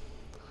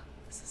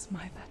 This is my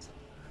battle.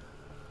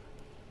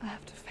 I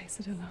have to face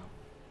it alone,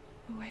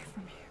 away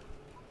from you.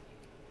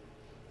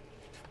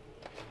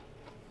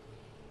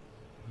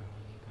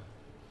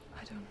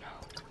 I don't know.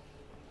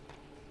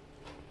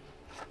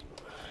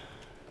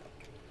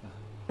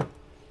 I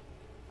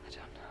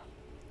don't know.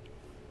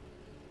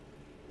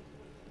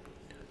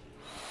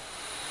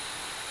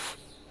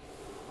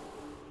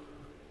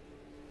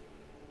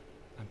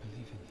 I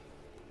believe in you.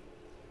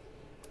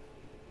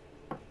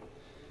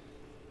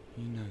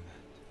 You know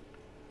that.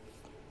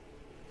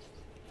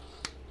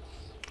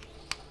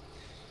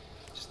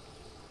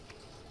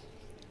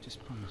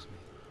 Just promise me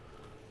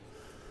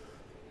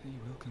that you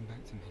will come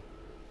back to me.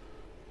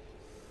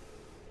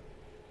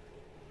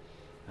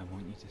 I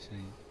want you to say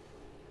it.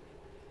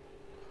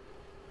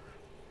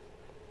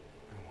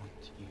 I want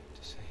you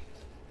to say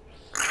it.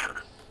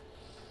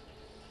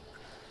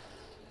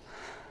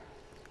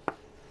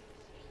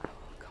 I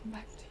will come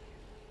back to you.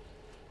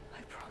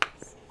 I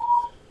promise.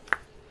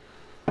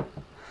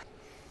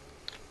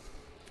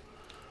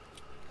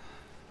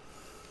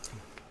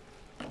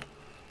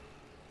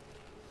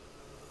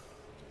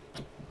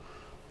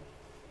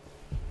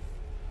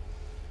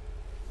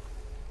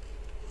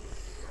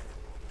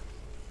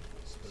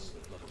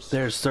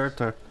 There's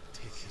Surtur.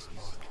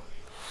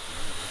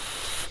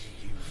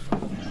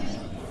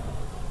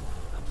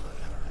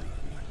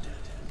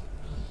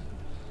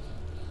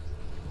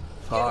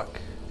 Fuck.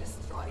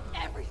 Destroy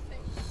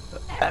everything.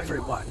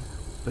 Everyone,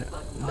 but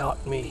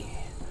not me.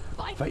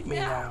 Fight me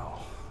now.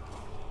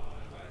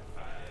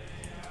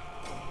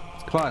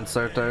 Come on,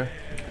 Surtur.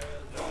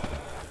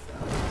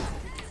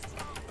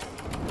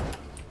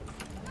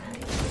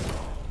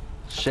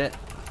 Shit.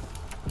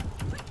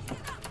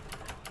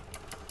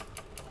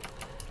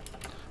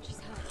 She's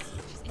hurt.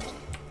 She's injured.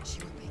 She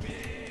will be.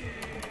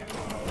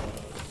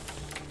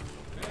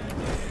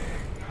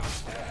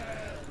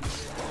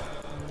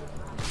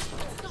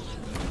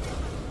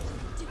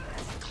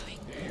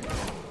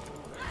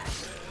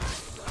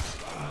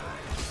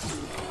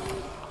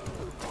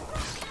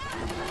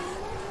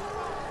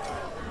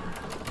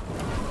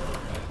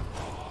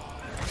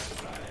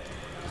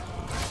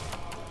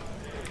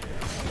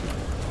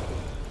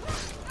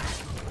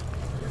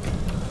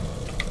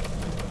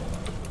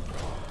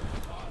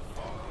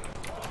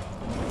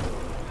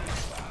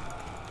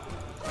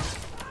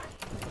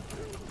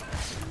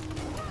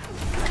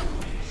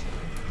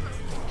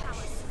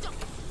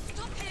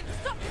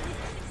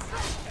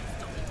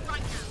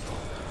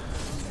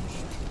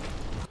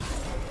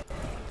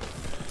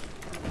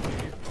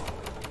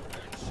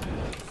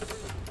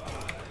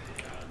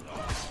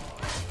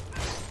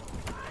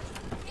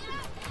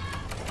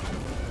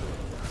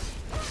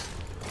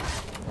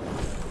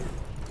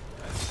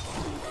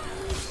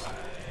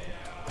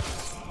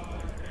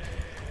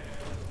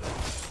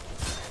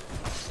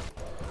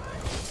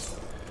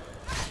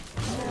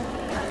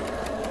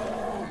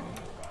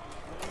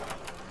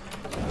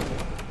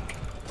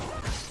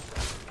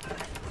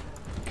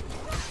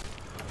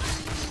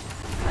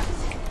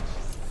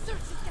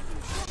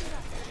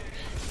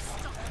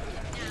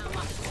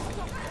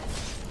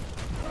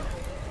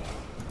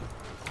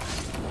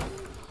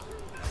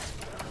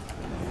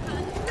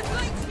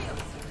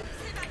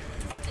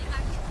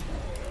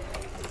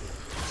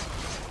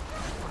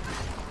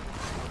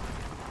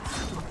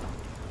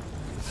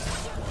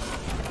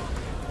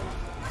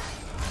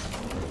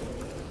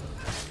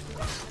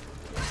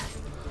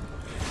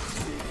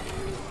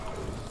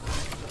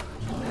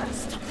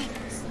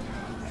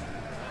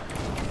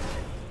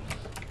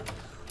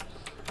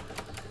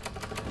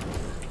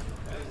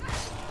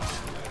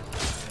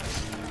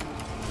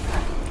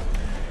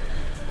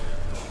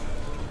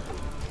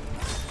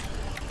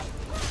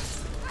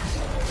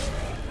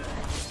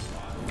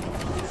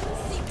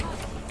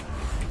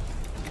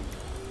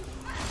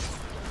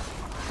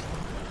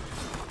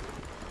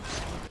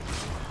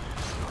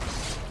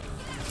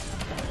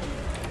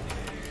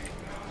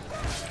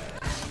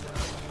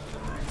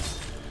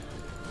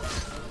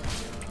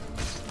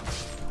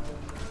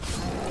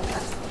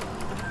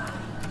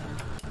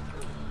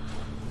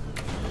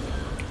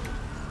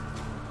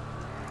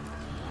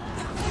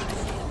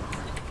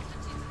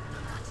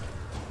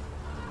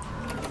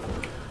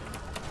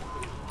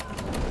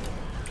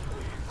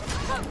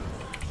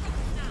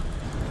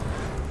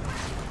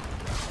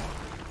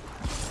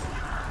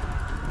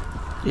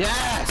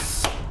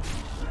 Yes!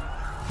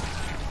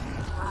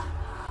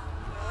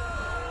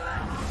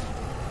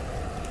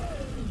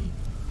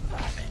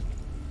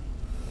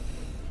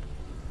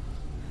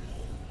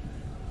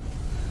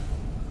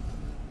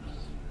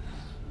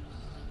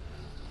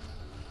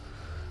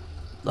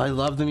 I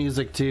love the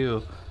music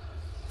too.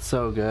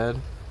 So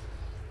good.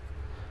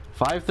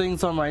 5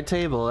 things on my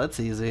table, that's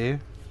easy.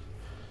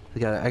 We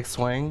got an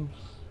X-Wing.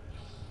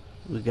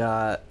 We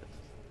got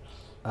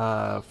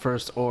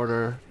first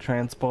order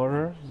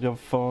transporter. We got a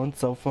phone,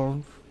 cell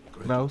phone,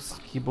 mouse,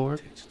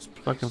 keyboard,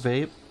 fucking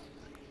vape.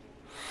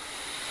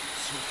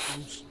 So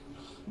close.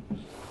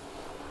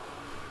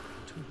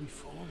 Until we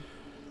fall.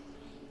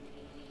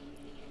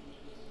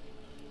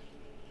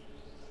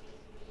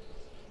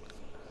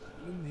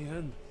 In the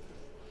end.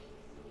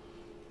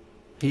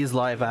 He's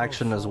live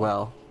action as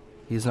well.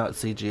 He's not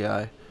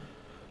CGI.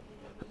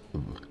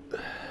 Even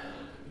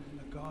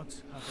the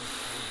gods have their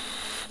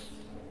power.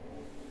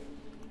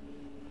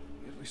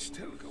 Yet we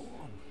still go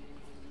on.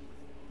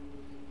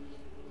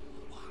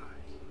 Why?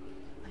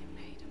 I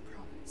made a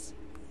promise.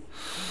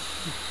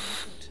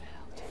 To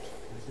hell.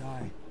 I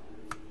die.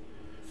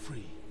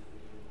 Free.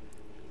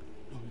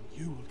 Knowing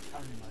you will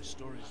carry my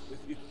stories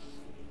with you.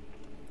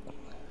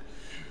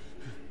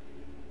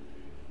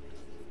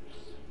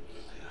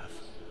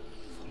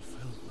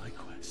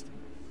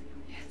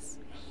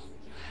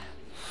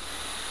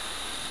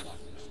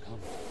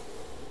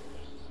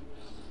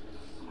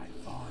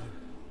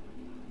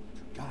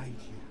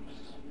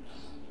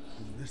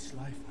 this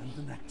life and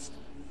the next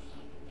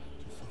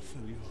to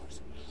fulfill yours.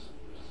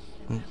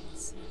 You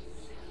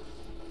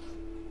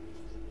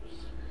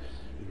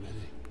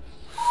ready?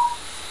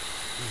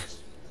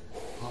 Yes.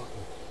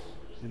 Partner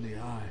in the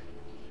eye,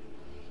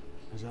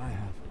 as I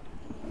have.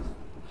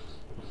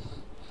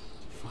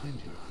 To find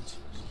your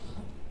answers.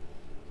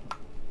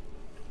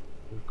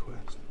 Your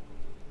quest.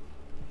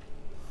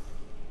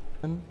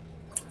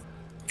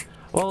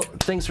 Well,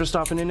 thanks for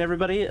stopping in,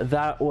 everybody.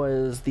 That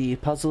was the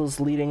puzzles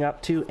leading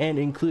up to and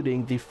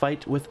including the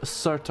fight with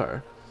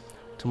Surtur.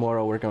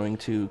 Tomorrow we're going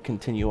to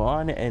continue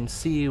on and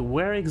see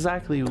where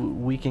exactly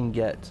we can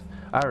get.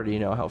 I already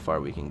know how far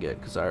we can get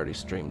because I already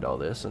streamed all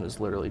this and it's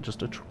literally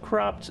just a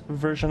cropped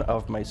version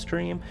of my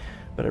stream.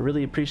 But I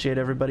really appreciate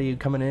everybody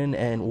coming in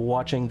and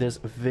watching this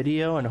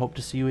video, and hope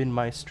to see you in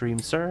my stream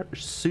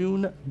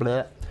soon.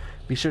 Blah.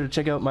 Be sure to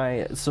check out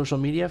my social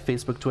media,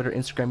 Facebook, Twitter,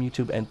 Instagram,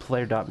 YouTube, and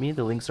player.me.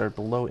 The links are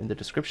below in the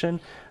description.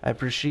 I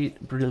appreciate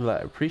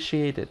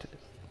it.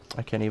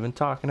 I can't even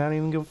talk, and I don't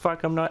even give a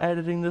fuck. I'm not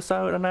editing this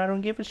out, and I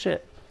don't give a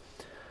shit.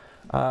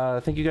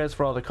 Thank you guys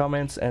for all the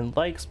comments and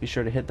likes. Be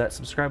sure to hit that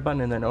subscribe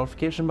button and the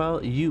notification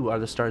bell. You are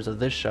the stars of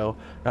this show.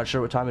 Not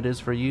sure what time it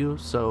is for you,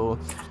 so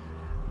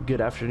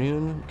good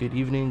afternoon, good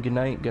evening, good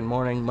night, good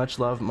morning. Much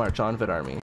love. March on, Vidarmy.